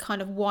having a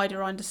kind of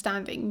wider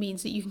understanding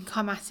means that you can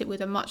come at it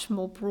with a much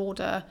more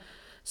broader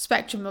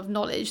spectrum of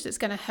knowledge that's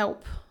going to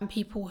help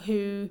people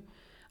who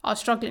are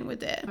struggling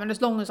with it. And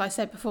as long as I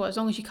said before, as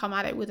long as you come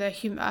at it with a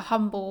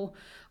humble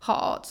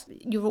heart,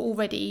 you're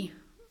already,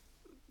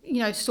 you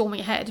know,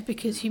 storming ahead,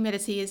 because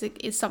humility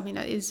is something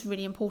that is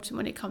really important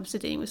when it comes to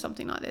dealing with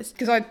something like this.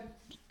 Because I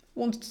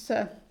wanted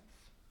to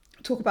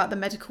talk about the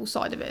medical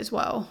side of it as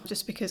well,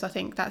 just because I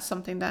think that's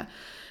something that,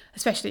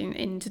 especially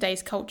in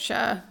today's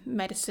culture,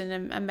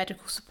 medicine and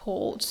medical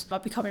support are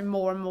becoming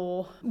more and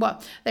more,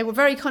 well, they were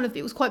very kind of,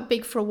 it was quite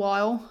big for a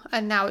while,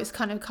 and now it's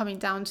kind of coming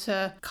down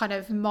to kind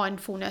of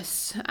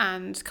mindfulness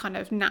and kind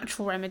of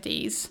natural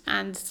remedies,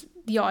 and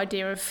the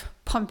idea of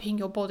pumping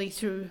your body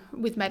through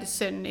with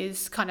medicine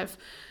is kind of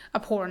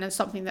abhorrent and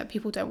something that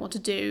people don't want to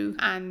do.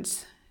 And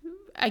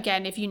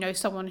again, if you know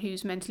someone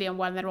who's mentally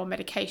unwell and they're on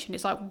medication,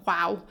 it's like,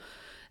 wow,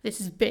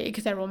 this is big.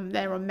 They're on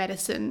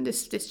medicine.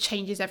 This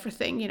changes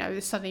everything. You know,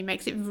 this suddenly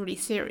makes it really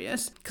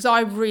serious. Because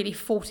I really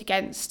fought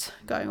against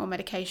going on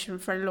medication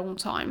for a long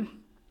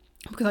time,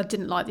 because I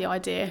didn't like the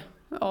idea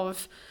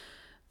of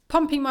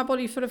pumping my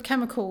body full of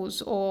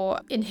chemicals, or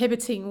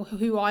inhibiting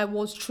who I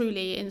was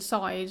truly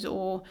inside,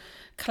 or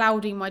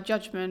clouding my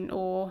judgment,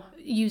 or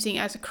using it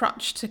as a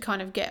crutch to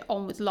kind of get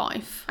on with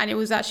life. And it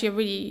was actually a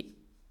really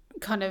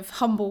kind of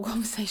humble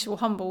conversation,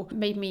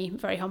 made me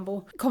very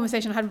humble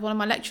conversation I had with one of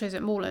my lecturers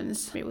at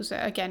Moorlands. It was,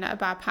 again, a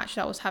bad patch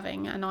that I was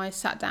having, and I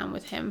sat down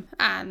with him,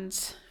 and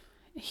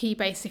he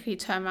basically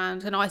turned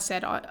around and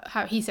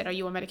he said, "Are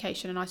you on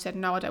medication?" And I said,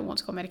 "No, I don't want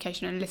to go on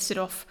medication," and listed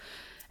off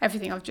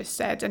everything I've just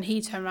said. And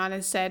he turned around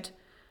and said,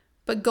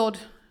 "But God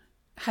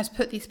has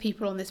put these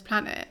people on this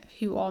planet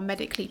who are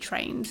medically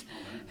trained,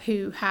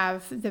 who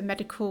have the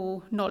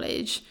medical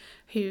knowledge,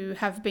 who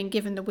have been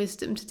given the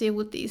wisdom to deal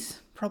with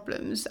these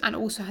problems, and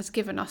also has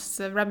given us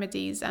the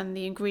remedies and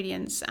the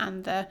ingredients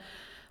and the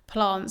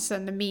plants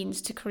and the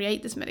means to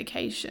create this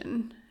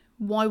medication.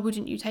 Why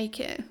wouldn't you take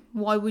it?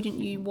 Why wouldn't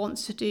you want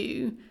to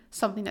do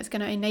something that's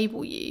going to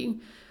enable you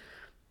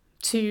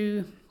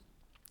to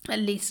at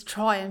least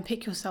try and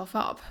pick yourself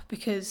up?"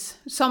 Because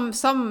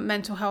some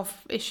mental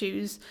health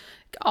issues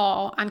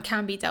are and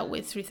can be dealt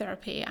with through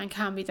therapy, and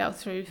can be dealt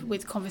through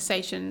with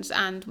conversations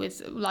and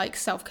with like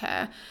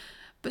self-care,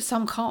 but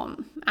some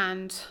can't.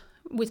 And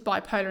with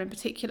bipolar in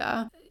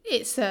particular,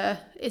 it's a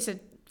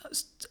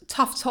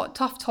tough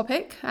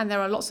topic, and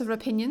there are lots of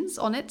opinions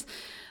on it.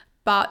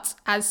 But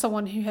as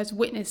someone who has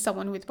witnessed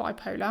someone with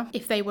bipolar,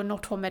 if they were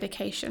not on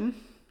medication,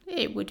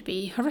 it would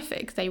be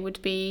horrific. They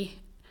would be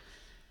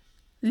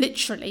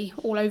literally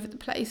all over the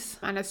place.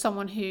 And as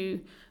someone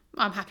who,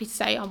 I'm happy to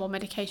say, I'm on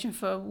medication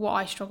for what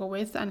I struggle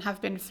with and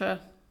have been for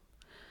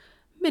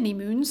many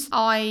moons,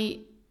 I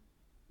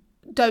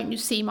don't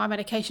see my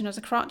medication as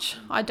a crutch.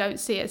 I don't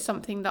see it as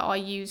something that I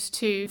use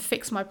to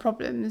fix my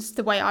problems.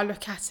 The way I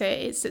look at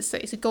it,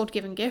 it's a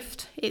God-given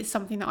gift. It's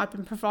something that I've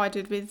been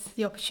provided with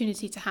the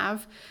opportunity to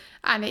have,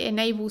 and it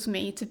enables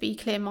me to be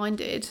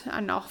clear-minded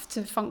enough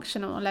to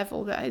function on a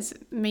level that is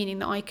meaning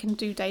that I can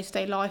do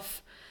day-to-day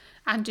life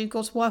and do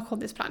God's work on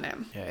this planet.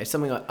 Yeah, it's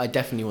something I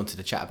definitely wanted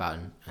to chat about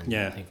and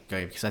yeah,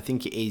 go, because I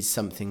think it is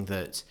something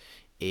that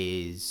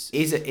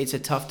it's a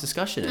tough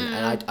discussion,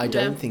 and I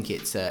don't think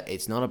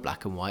it's not a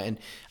black and white, and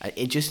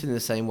it just in the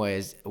same way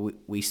as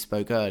we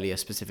spoke earlier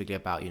specifically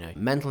about, you know,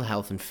 mental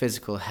health and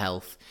physical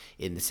health,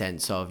 in the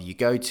sense of you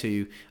go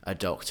to a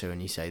doctor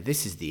and you say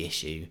this is the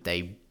issue,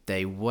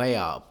 they weigh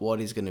up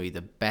what is going to be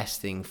the best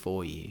thing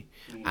for you.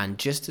 And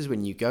just as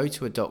when you go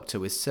to a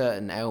doctor with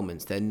certain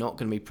ailments, they're not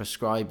going to be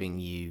prescribing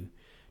you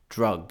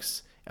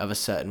drugs of a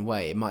certain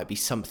way. It might be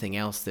something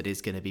else that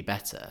is going to be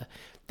better.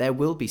 There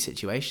will be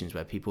situations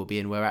where people will be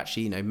in where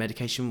actually, you know,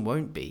 medication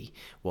won't be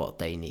what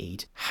they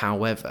need.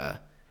 However,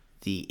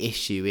 the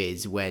issue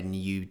is when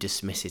you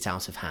dismiss it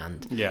out of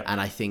hand. Yeah. And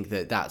I think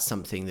that that's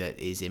something that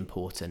is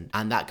important.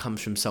 And that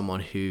comes from someone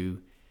who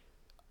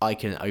I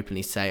can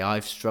openly say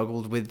I've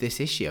struggled with this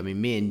issue. I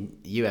mean, me and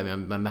you, I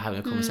remember having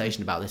a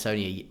conversation about this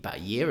only about a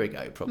year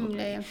ago,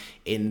 probably,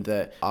 in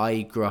that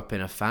I grew up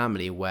in a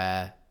family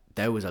where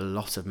there was a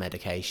lot of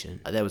medication.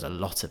 There was a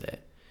lot of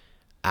it.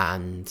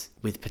 And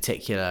with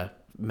particular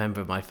member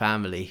of my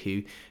family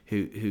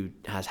who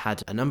has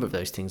had a number of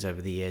those things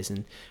over the years,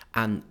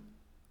 and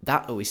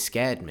that always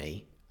scared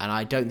me. And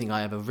I don't think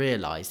I ever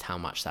realised how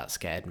much that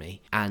scared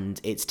me.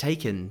 And it's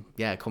taken,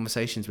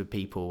 conversations with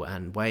people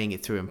and weighing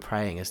it through and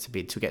praying as to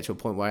get to a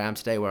point where I am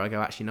today, where I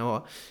go, actually, you know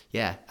what?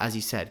 Yeah, as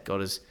you said,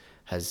 God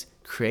has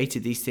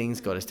created these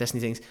things. God has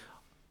destined things.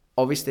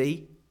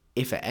 Obviously,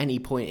 if at any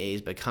point it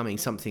is becoming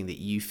something that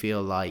you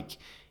feel like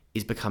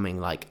is becoming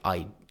like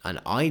an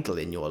idol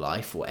in your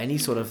life or any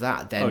sort of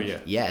that,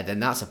 then then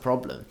that's a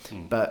problem.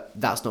 But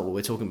that's not what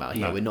we're talking about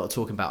here. No. We're not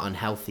talking about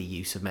unhealthy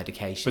use of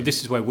medication. But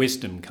this is where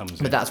wisdom comes in.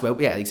 But that's where,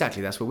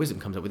 exactly, that's where wisdom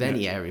comes up with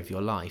any area of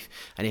your life.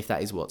 And if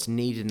that is what's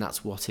needed and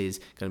that's what is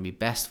going to be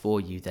best for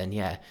you, then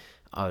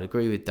I would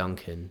agree with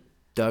Duncan.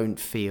 Don't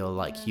feel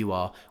like you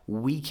are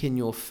weak in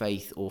your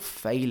faith or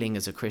failing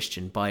as a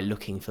Christian by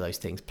looking for those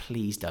things.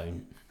 Please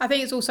don't. I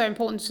think it's also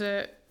important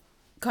to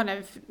kind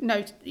of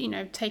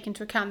take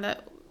into account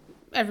that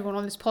everyone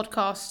on this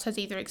podcast has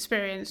either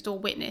experienced or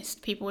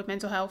witnessed people with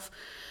mental health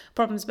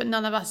problems, but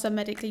none of us are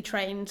medically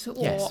trained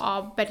or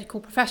are medical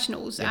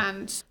professionals.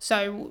 And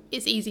so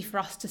it's easy for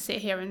us to sit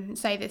here and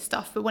say this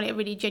stuff, but when it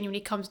really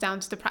genuinely comes down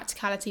to the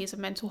practicalities of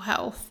mental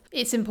health,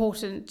 it's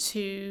important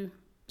to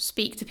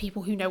speak to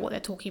people who know what they're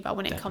talking about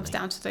when it comes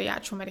down to the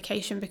actual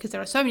medication, because there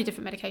are so many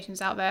different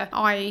medications out there.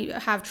 I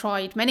have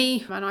tried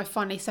many and I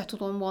finally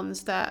settled on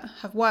ones that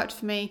have worked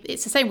for me.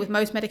 It's the same with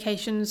most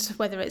medications,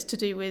 whether it's to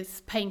do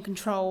with pain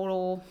control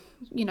or,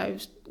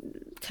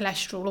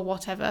 cholesterol or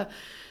whatever.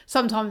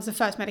 Sometimes the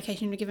first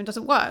medication you're given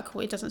doesn't work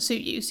or it doesn't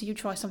suit you, so you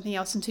try something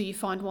else until you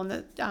find one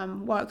that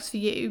works for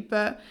you.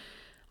 But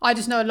I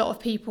just know a lot of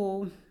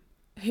people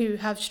who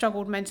have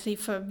struggled mentally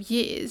for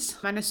years,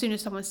 and as soon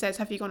as someone says,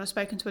 have you gone and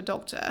spoken to a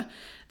doctor,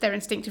 their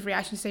instinctive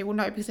reaction is to say, well,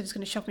 no, because they're just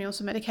going to shove me on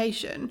some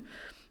medication.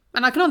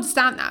 And I can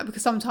understand that,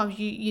 because sometimes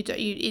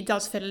it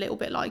does feel a little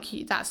bit like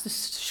that's the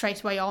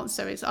straight away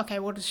answer is, okay,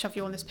 we'll just shove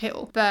you on this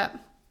pill. But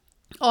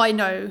I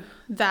know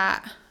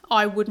that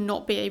I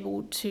wouldn't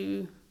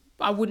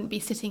be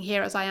sitting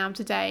here as I am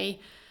today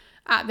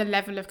at the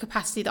level of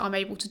capacity that I'm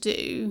able to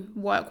do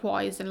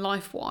work-wise and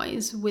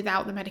life-wise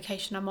without the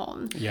medication I'm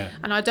on. Yeah.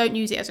 And I don't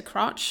use it as a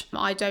crutch.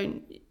 I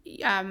don't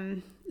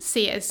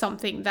see it as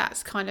something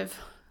that's kind of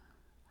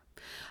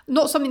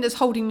not something that's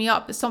holding me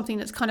up, but something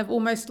that's kind of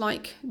almost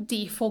like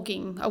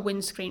defogging a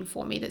windscreen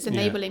for me, that's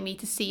enabling me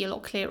to see a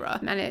lot clearer.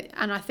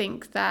 And I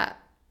think that,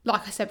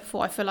 like I said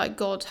before, I feel like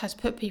God has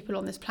put people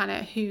on this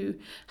planet who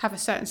have a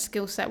certain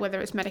skill set,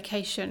 whether it's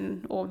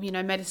medication or,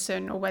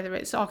 medicine, or whether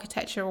it's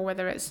architecture, or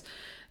whether it's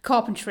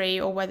carpentry,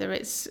 or whether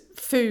it's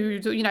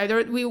food.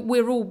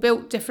 We're all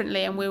built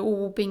differently, and we're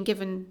all being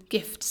given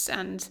gifts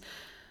and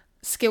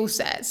skill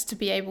sets to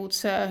be able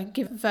to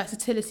give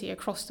versatility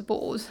across the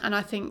board. And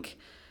I think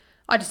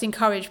I just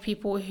encourage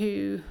people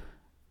who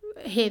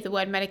hear the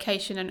word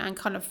medication and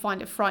kind of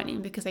find it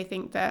frightening, because they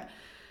think that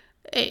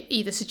it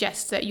either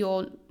suggests that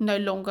you're no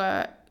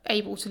longer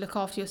able to look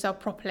after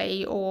yourself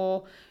properly,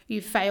 or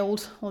you've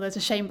failed, or there's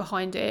a shame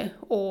behind it,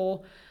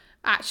 or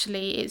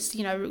actually it's,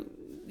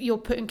 you're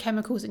putting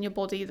chemicals in your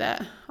body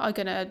that are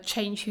going to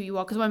change who you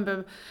are. Because I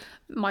remember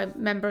my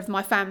member of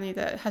my family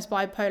that has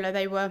bipolar,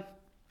 they were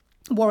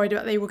worried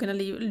that they were going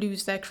to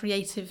lose their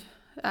creative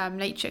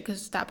nature,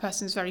 because that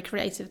person's very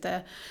creative.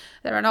 They're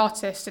an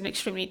artist, an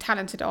extremely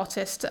talented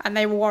artist, and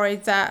they were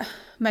worried that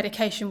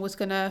medication was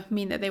going to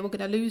mean that they were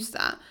going to lose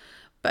that.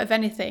 But if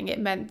anything, it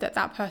meant that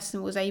that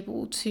person was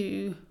able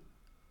to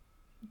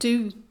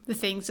do the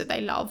things that they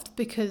loved,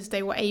 because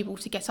they were able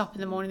to get up in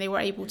the morning, they were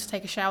able to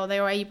take a shower,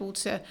 they were able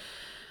to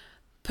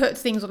put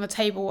things on the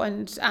table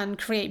and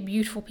create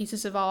beautiful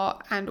pieces of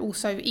art, and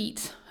also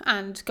eat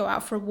and go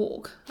out for a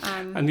walk.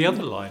 And the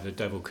other lie the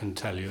devil can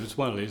tell you as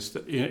well is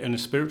that, in a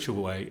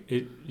spiritual way,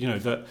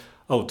 that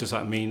Oh, does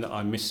that mean that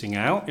I'm missing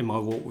out in my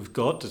walk with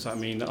God? Does that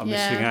mean that I'm Yeah.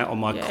 missing out on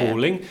my Yeah.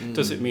 calling?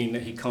 Does it mean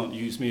that he can't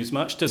use me as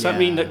much? Does that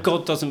mean that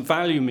God doesn't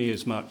value me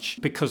as much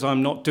because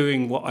I'm not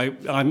doing what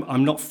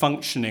I'm not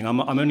functioning?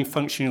 I'm only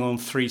functioning on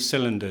 3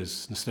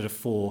 cylinders instead of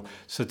 4.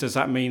 So does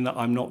that mean that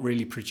I'm not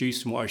really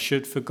producing what I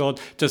should for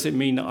God? Does it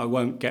mean that I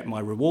won't get my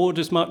reward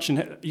as much?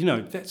 And, you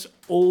know, that's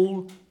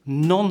all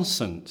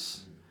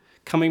nonsense.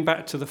 Coming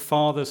back to the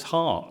Father's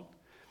heart.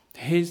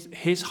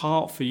 His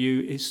heart for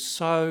you is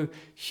so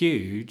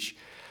huge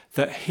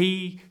that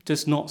he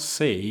does not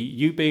see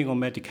you being on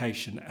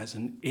medication as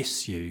an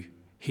issue.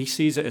 He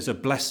sees it as a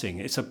blessing.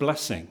 It's a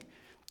blessing.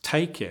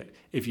 Take it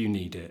if you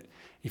need it.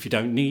 If you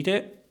don't need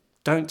it,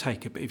 don't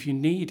take it. But if you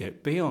need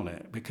it, be on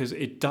it, because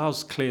it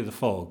does clear the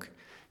fog,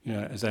 you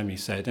know, as Emmy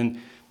said, and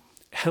it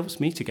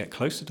helps me to get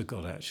closer to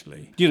God,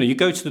 actually. You know, you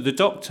go to the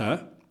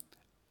doctor,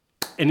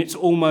 and it's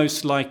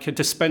almost like a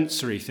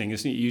dispensary thing,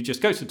 isn't it? You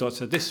just go to the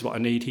doctor, this is what I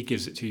need, he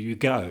gives it to you, you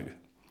go.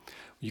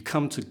 You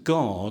come to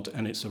God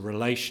and it's a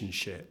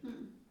relationship.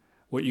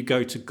 What you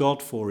go to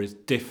God for is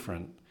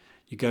different.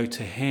 You go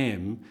to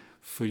him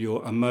for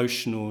your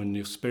emotional and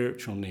your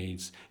spiritual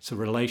needs. It's a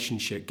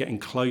relationship, getting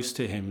close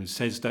to him. It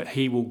says that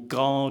he will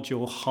guard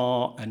your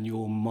heart and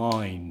your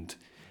mind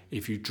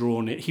if you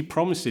draw near. He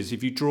promises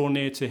if you draw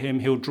near to him,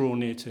 he'll draw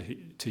near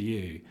to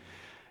you.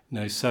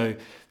 No, so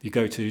you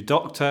go to your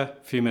doctor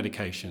for your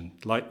medication.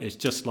 Like it's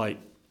just like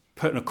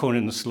putting a coin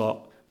in the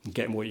slot and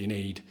getting what you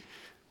need.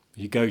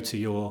 You go to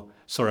your,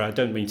 sorry, I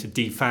don't mean to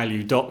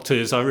devalue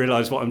doctors. I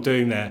realise what I'm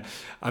doing there.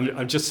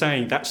 I'm just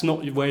saying that's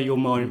not where your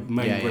main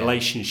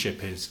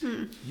relationship is.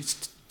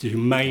 Your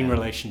main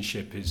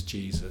relationship is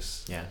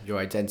Jesus. Yeah, your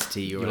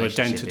identity, your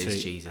relationship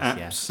is Jesus.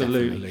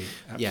 Absolutely,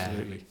 yeah,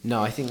 absolutely. Yeah.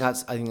 No, I think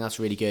that's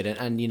really good.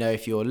 And you know,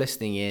 if you're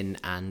listening in,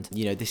 and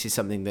you know, this is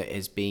something that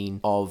has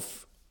been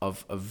of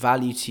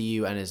value to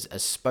you and has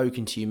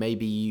spoken to you.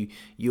 Maybe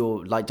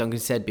you're like Duncan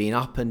said, being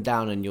up and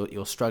down, and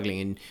you're struggling,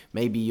 and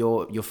maybe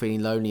you're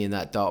feeling lonely in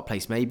that dark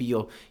place. Maybe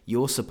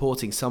you're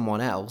supporting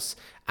someone else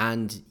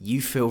and you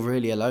feel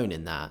really alone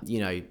in that. You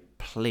know,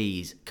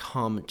 please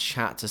come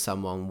chat to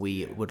someone.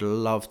 We would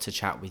love to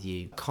chat with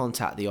you.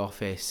 Contact the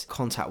office,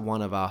 contact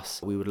one of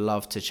us. We would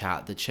love to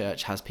chat. The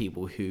church has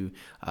people who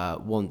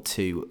want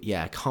to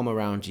come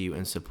around you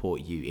and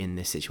support you in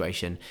this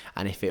situation.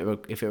 And if it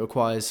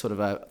requires sort of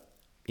a,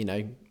 you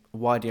know,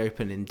 widely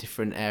open in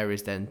different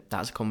areas, then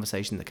that's a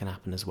conversation that can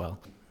happen as well.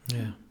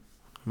 Yeah,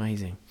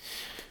 amazing.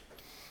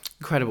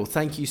 Incredible.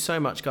 Thank you so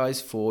much,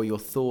 guys, for your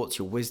thoughts,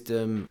 your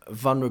wisdom,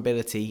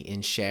 vulnerability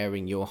in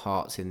sharing your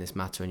hearts in this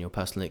matter and your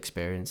personal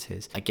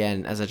experiences.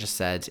 Again, as I just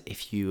said,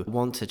 if you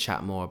want to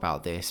chat more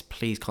about this,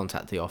 please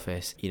contact the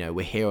office. You know,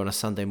 we're here on a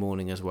Sunday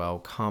morning as well.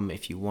 Come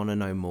if you want to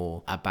know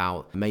more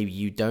about, maybe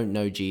you don't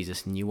know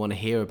Jesus and you want to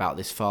hear about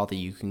this Father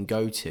you can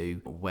go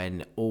to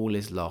when all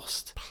is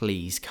lost.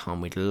 Please come.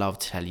 We'd love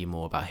to tell you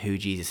more about who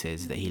Jesus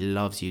is, that he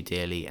loves you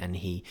dearly and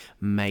he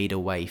made a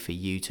way for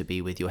you to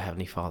be with your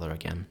Heavenly Father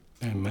again.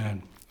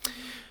 Amen.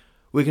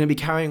 We're going to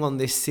be carrying on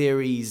this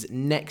series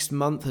next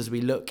month as we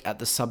look at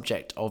the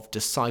subject of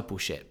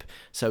discipleship.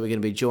 So we're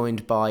going to be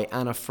joined by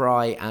Anna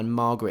Fry and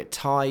Margaret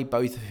Ty,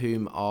 both of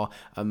whom are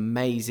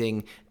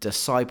amazing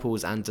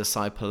disciples and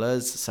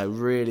disciplers. So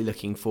really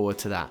looking forward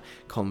to that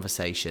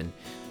conversation.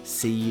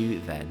 See you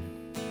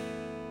then.